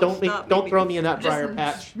 Stop! No. Don't throw me in that briar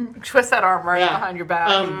patch. Twist that arm right behind your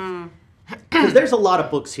back. Because there's a lot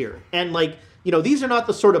of books here, and these are not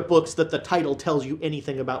the sort of books that the title tells you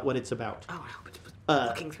anything about what it's about. Oh no, but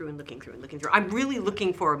looking through. I'm really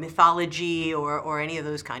looking for mythology or any of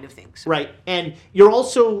those kind of things. Right, and you're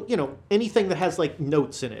also anything that has like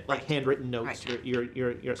notes in it, like handwritten notes. Right.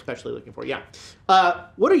 You're especially looking for. Yeah.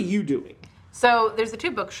 What are you doing? So there's the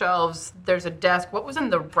two bookshelves. There's a desk. What was in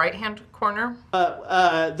the right-hand corner?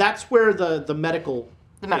 That's where the medical.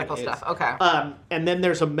 The medical is. stuff. Okay. And then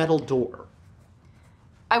there's a metal door.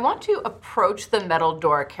 I want to approach the metal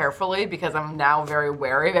door carefully because I'm now very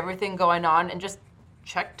wary of everything going on, and just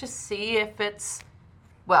check to see if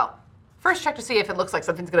first check to see if it looks like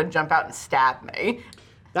something's going to jump out and stab me.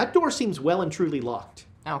 That door seems well and truly locked.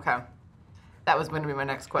 Okay. That was going to be my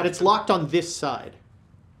next question. And it's locked on this side.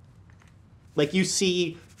 Like you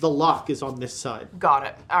see the lock is on this side. Got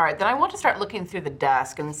it. All right, then I want to start looking through the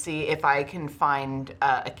desk and see if I can find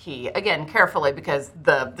a key. Again, carefully, because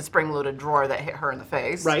the spring-loaded drawer that hit her in the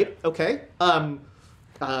face. Right, okay.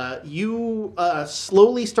 You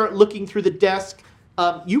slowly start looking through the desk.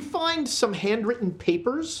 You find some handwritten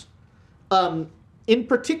papers. In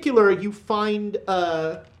particular, you find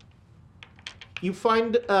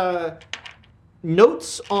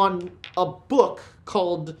notes on a book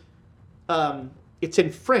called... it's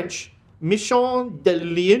in French, Mission de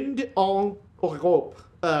l'Inde en Europe,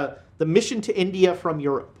 the mission to India from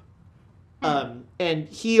Europe. And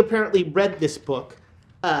he apparently read this book,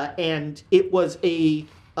 and it was a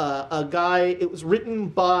guy. It was written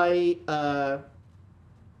by a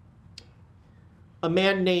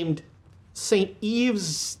man named Saint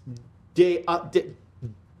Yves d'Alvedre,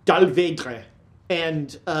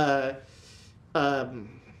 and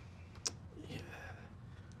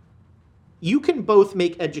you can both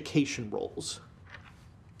make education rolls.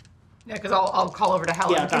 Yeah, because I'll call over to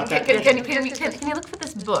Helen. Yeah, about that. Can you look for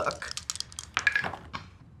this book?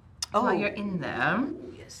 Oh, While you're in there.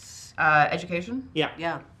 Yes. Education? Yeah.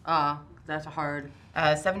 Yeah. That's a hard.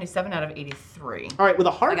 77 out of 83. All right, with a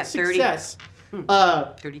I hard got 30. success,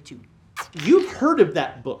 32. you've heard of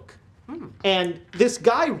that book. And this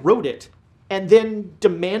guy wrote it and then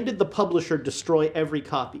demanded the publisher destroy every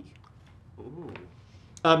copy.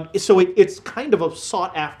 So it's kind of a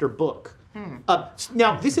sought-after book.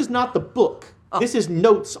 Now, this is not the book. Oh. This is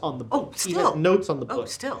notes on the book. Oh, still. He has notes on the book. Oh,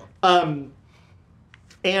 still.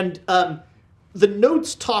 The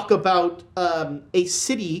notes talk about a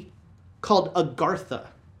city called Agartha.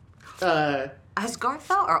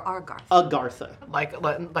 Asgartha or Argartha? Agartha.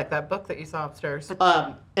 Like that book that you saw upstairs.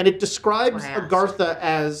 And it describes That's what I Agartha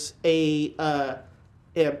as it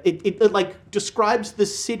like describes the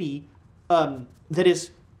city that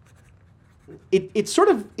is. It sort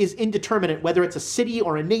of is indeterminate whether it's a city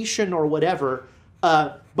or a nation or whatever,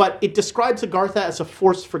 but it describes Agartha as a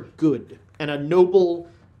force for good and a noble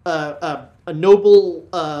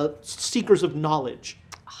seekers of knowledge,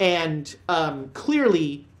 and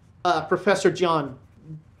clearly Professor John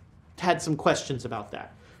had some questions about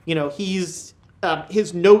that. His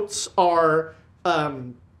notes are.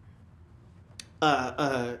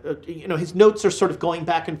 His notes are sort of going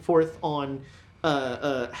back and forth on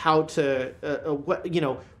how to,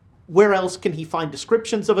 where else can he find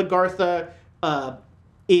descriptions of Agartha?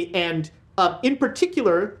 And in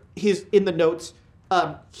particular, in the notes,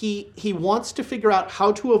 he wants to figure out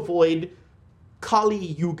how to avoid Kali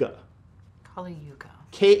Yuga. Kali Yuga.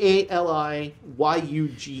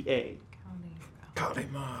 Kaliyuga.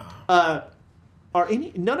 Kalima.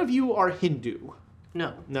 None of you are Hindu?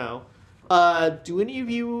 No. No. Do any of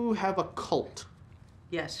you have a cult?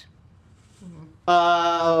 Yes.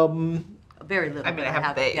 Very little. I mean, I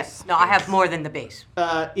have a base. Yes. No, I have more than the base.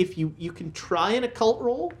 If you can try an occult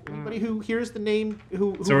roll. Anybody who hears the name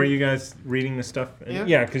who So are you guys reading the stuff?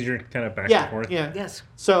 Yeah. Because you're kind of back Yeah, and forth. yeah. Yes.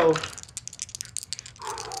 So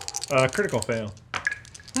critical fail.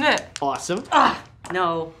 awesome.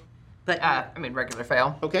 No. But I mean, regular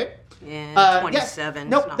fail. Okay. yeah, 27.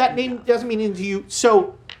 Nope, It's not that name enough. doesn't mean anything to you.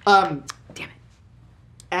 So, Damn it.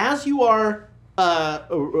 as you are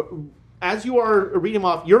reading them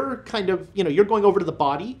off, you're kind of, you're going over to the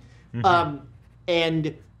body,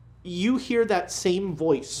 and you hear that same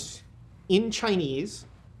voice in Chinese.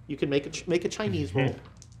 You can make a Chinese roll.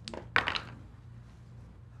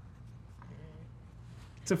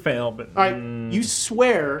 It's a fail, but... All right, you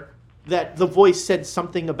swear that the voice said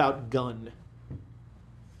something about gun.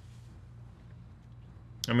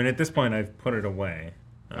 I mean, at this point, I've put it away.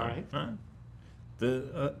 All right.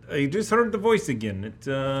 I just heard the voice again. It's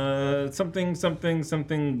something,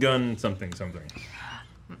 gun, something.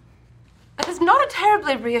 That is not a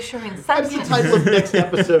terribly reassuring That's the sentence. title of next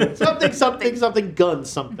episode. Something, gun,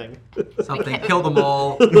 something. Something, kill them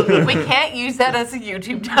all. We can't use that as a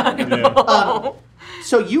YouTube title.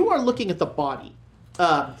 So you are looking at the body.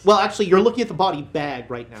 Well, actually, you're looking at the body bag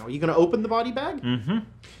right now. Are you going to open the body bag? Mm-hmm.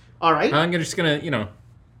 All right. I'm just going to,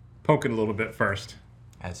 poke it a little bit first.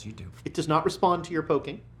 As you do. It does not respond to your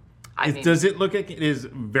poking. Does it look like it is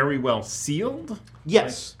very well sealed?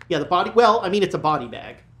 Yes. Yeah, the body... Well, I mean, it's a body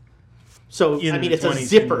bag. So, In I mean, the it's a 20s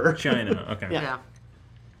zipper. in China, okay. Yeah.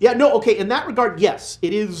 Yeah, no, okay, in that regard, yes.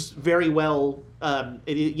 It is very well...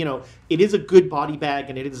 it is a good body bag,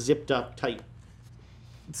 and it is zipped up tight.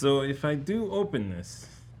 So if I do open this,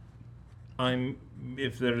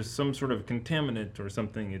 if there's some sort of contaminant or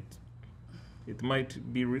something, it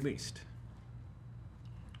might be released.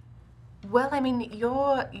 Well, I mean,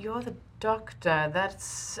 you're the doctor.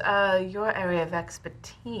 That's your area of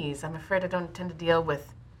expertise. I'm afraid I don't tend to deal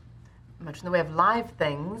with much in the way of live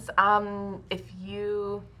things. Do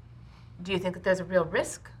you think that there's a real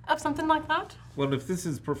risk of something like that? Well, if this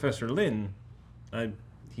is Professor Lin,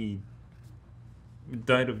 he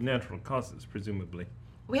died of natural causes, presumably.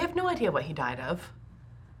 We have no idea what he died of.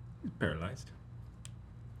 He's paralyzed.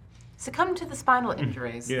 Succumbed to the spinal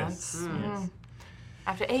injuries. Yes. That's,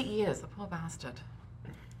 After 8 years, the poor bastard.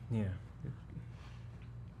 Yeah.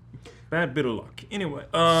 Bad bit of luck. Anyway.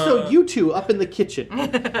 So you two up in the kitchen,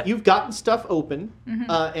 you've gotten stuff open,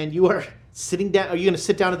 and you are sitting down. Are you going to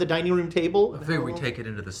sit down at the dining room table? I figure we take it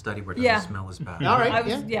into the study where it doesn't smell as bad. All right. I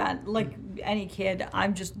was, like any kid,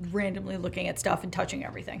 I'm just randomly looking at stuff and touching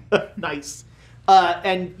everything. Nice.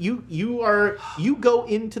 And you go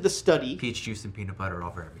into the study. Peach juice and peanut butter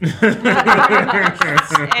over everything.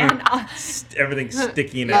 And everything's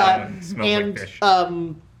sticky now and smells like fish.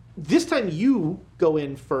 This time you go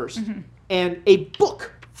in first, and a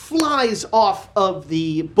book flies off of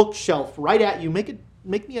the bookshelf right at you.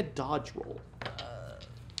 Make me a dodge roll.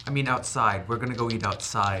 I mean, outside. We're gonna go eat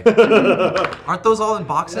outside. Aren't those all in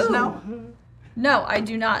boxes now? no, I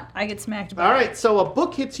do not. I get smacked by All right, so a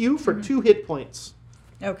book hits you for 2 hit points.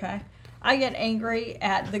 Okay. I get angry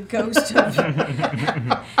at the ghost of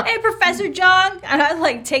hey, Professor John, and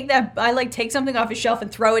I take something off his shelf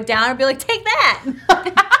and throw it down and be like, take that.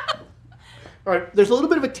 All right, there's a little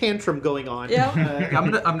bit of a tantrum going on. Yeah.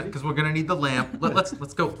 I'm gonna, because we're gonna need the lamp. Let's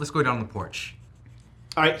go down the porch.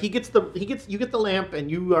 All right, you get the lamp,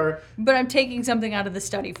 and you are. But I'm taking something out of the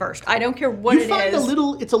study first. I don't care what You it find is.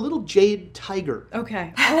 it's a little jade tiger.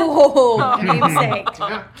 Okay. Oh, namesake.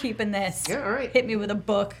 Keeping this. Yeah, all right. Hit me with a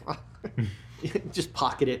book. Just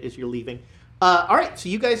pocket it as you're leaving. All right, so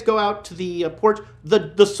you guys go out to the porch.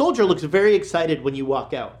 The soldier looks very excited when you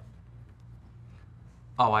walk out.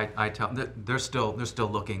 Oh, I tell them they're still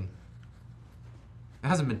looking. It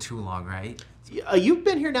hasn't been too long, right? You've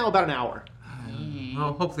been here now about an hour.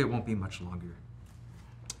 Well, hopefully it won't be much longer.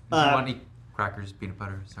 Do you want any crackers, peanut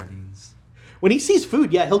butter, sardines? When he sees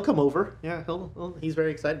food, he'll come over. Yeah, he's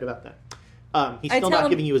very excited about that. He's still not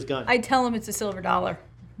giving you his gun. I tell him it's a silver dollar.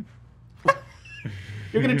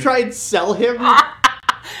 You're going to try and sell him?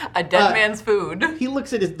 A dead man's food. He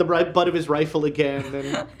looks at the butt of his rifle again.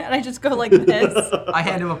 And And I just go like this. I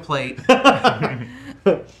hand him a plate.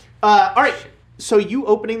 all right, so you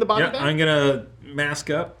opening the body bag? I'm going to mask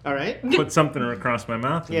up. All right. Put something across my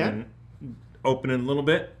mouth and then open it a little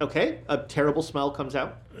bit. Okay. A terrible smell comes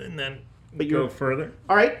out. And then But go further.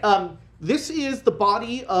 All right. This is the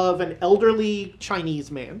body of an elderly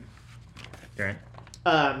Chinese man. Okay.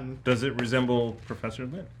 Does it resemble Professor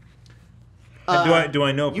Lin? Do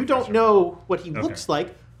I know? You don't know what he looks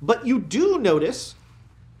like, but you do notice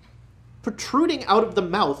protruding out of the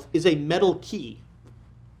mouth is a metal key.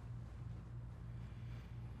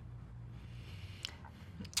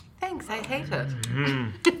 Thanks, I hate it.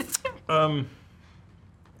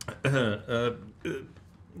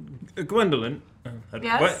 Gwendolyn.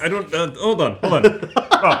 Yes? What? I don't. Hold on.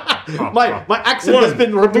 My accent has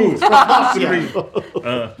been removed. Accent?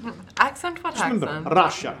 What accent?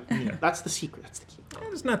 Russia. That's the secret. That's the key.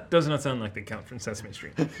 Does not sound like the Count from Sesame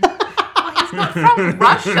Street. Well, he's not from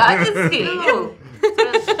Russia, is he?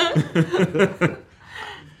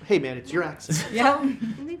 Hey, man, it's your accent. Yeah.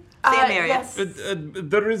 Same area. Yes.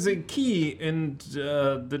 There is a key in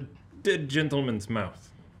the dead gentleman's mouth.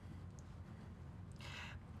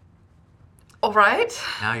 All right.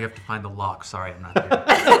 Now you have to find the lock. Sorry, I'm not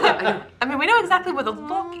there. I mean, we know exactly where the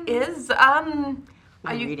lock is. I'm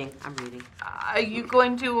reading. Are you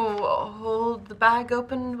going to hold the bag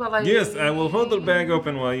open while I... Yes, I will hold the bag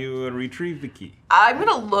open while you retrieve the key. I'm going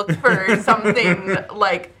to look for something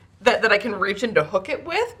like that I can reach in to hook it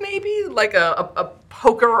with, maybe? Like a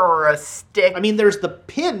poker or a stick. I mean, there's the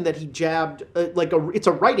pin that he jabbed, it's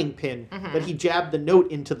a writing pin that he jabbed the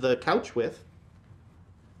note into the couch with.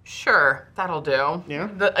 Sure, that'll do. Yeah?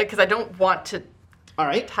 Because I don't want to All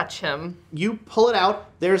right. touch him. You pull it out.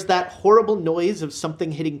 There's that horrible noise of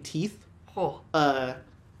something hitting teeth. Oh.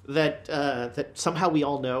 That somehow we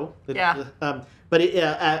all know. Yeah. But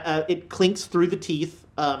it clinks through the teeth,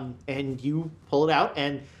 and you pull it out,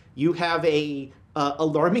 and you have a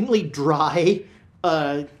alarmingly dry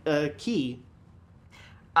key.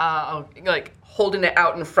 Like holding it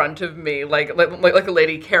out in front of me, like a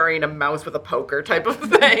lady carrying a mouse with a poker type of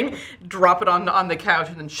thing. Drop it on the couch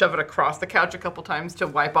and then shove it across the couch a couple times to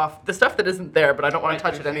wipe off the stuff that isn't there, but I don't want to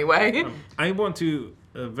touch it anyway. I want to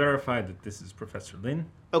verify that this is Professor Lin.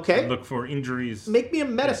 Okay. Look for injuries. Make me a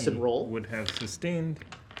that medicine he roll. would have sustained.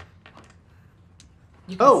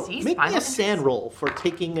 You can Oh, see make me spinal a sand injuries? roll for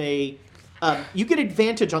taking a. You get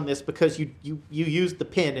advantage on this because you used the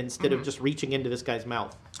pin instead of just reaching into this guy's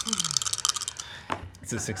mouth.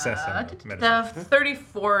 It's a success in medicine. The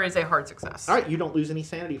 34 is a hard success. All right, you don't lose any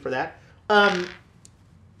sanity for that.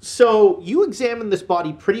 So you examine this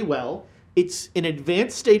body pretty well. It's in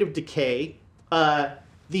advanced state of decay.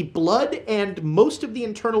 The blood and most of the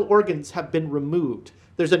internal organs have been removed.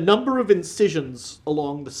 There's a number of incisions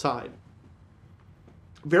along the side.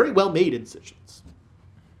 Very well made incisions.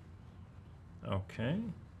 Okay.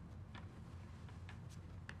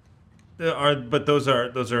 But those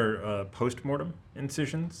are post-mortem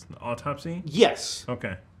incisions, autopsy? Yes.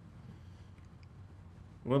 Okay.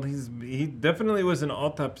 Well, he definitely was an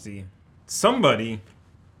autopsy. Somebody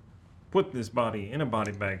put this body in a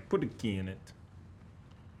body bag, put a key in it.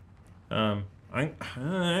 I'm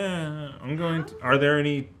going to. Are there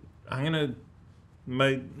any?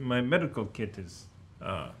 My medical kit is.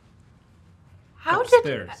 How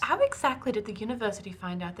exactly did the university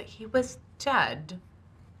find out that he was dead?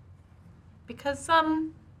 Because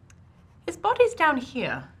his body's down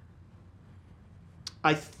here.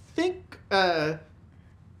 I think.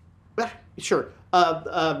 Sure.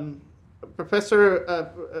 Professor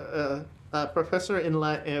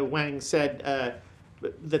Wang said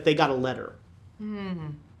that they got a letter.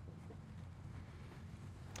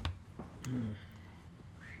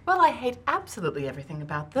 Well, I hate absolutely everything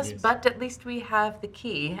about this, Yes. but at least we have the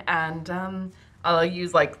key, and I'll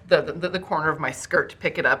use like the corner of my skirt to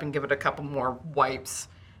pick it up and give it a couple more wipes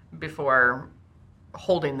before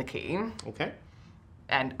holding the key, Okay.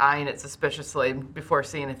 and eyeing it suspiciously before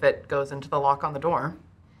seeing if it goes into the lock on the door.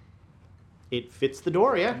 It fits the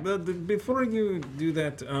door, yeah. But before you do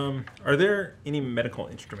that, are there any medical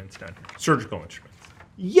instruments down here? Surgical instruments?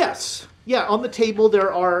 Yes. Yeah, on the table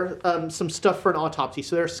there are some stuff for an autopsy.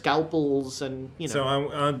 So there are scalpels and,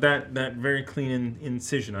 So that very clean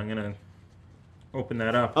incision, I'm gonna open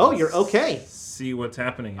that up. Oh, you're okay. See what's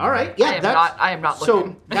happening. All right. Yeah, I am not so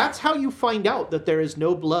looking. that's how you find out that there is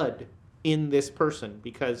no blood in this person,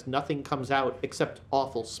 because nothing comes out except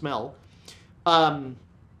awful smell.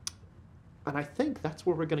 And I think that's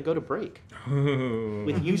where we're going to go to break.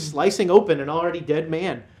 With you slicing open an already dead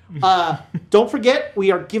man. Don't forget,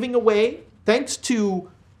 we are giving away, thanks to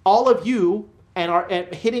all of you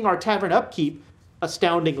and hitting our tavern upkeep,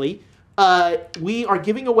 astoundingly, we are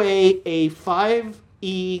giving away a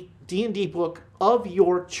 5e D&D book of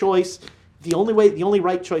your choice. the only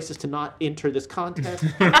right choice is to not enter this contest.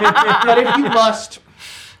 But if you must,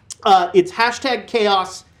 it's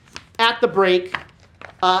 #chaos at the break.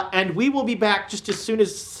 And we will be back just as soon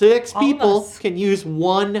as 6 people can use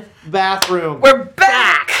 1 bathroom. We're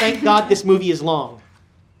back! Thank God this movie is long.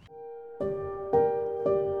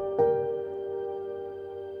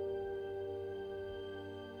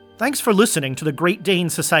 Thanks for listening to the Great Dane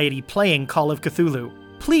Society playing Call of Cthulhu.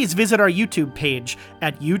 Please visit our YouTube page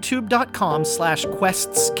at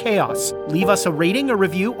youtube.com/questschaos. Leave us a rating, a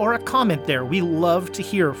review, or a comment there. We love to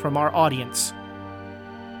hear from our audience.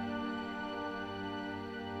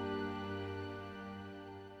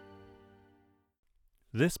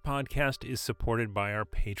 This podcast is supported by our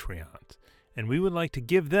Patreons, and we would like to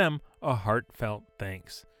give them a heartfelt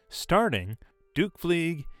thanks, starting Duke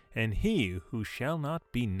Fleeg and He Who Shall Not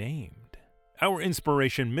Be Named. Our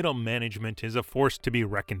inspiration, Middle Management, is a force to be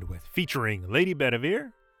reckoned with, featuring Lady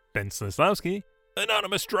Bedivere, Ben Slislawski,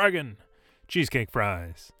 Anonymous Dragon, Cheesecake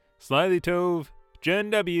Fries, Slyly Tove, Jen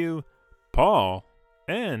W., Paul,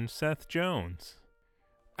 and Seth Jones.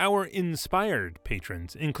 Our inspired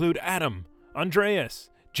patrons include Adam, Andreas,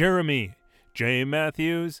 Jeremy, Jay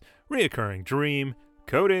Matthews, Reoccurring Dream,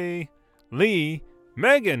 Cody, Lee,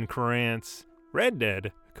 Megan Krantz, Red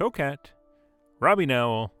Dead, Coquette, Robbie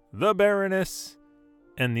Nowell, The Baroness,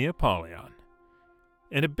 and the Apollyon.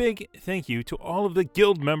 And a big thank you to all of the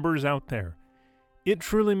guild members out there. It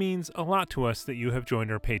truly means a lot to us that you have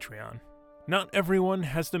joined our Patreon. Not everyone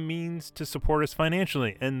has the means to support us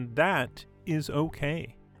financially, and that is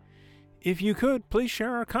okay. If you could, please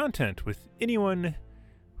share our content with anyone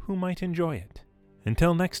who might enjoy it.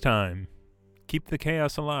 Until next time, keep the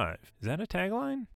chaos alive. Is that a tagline?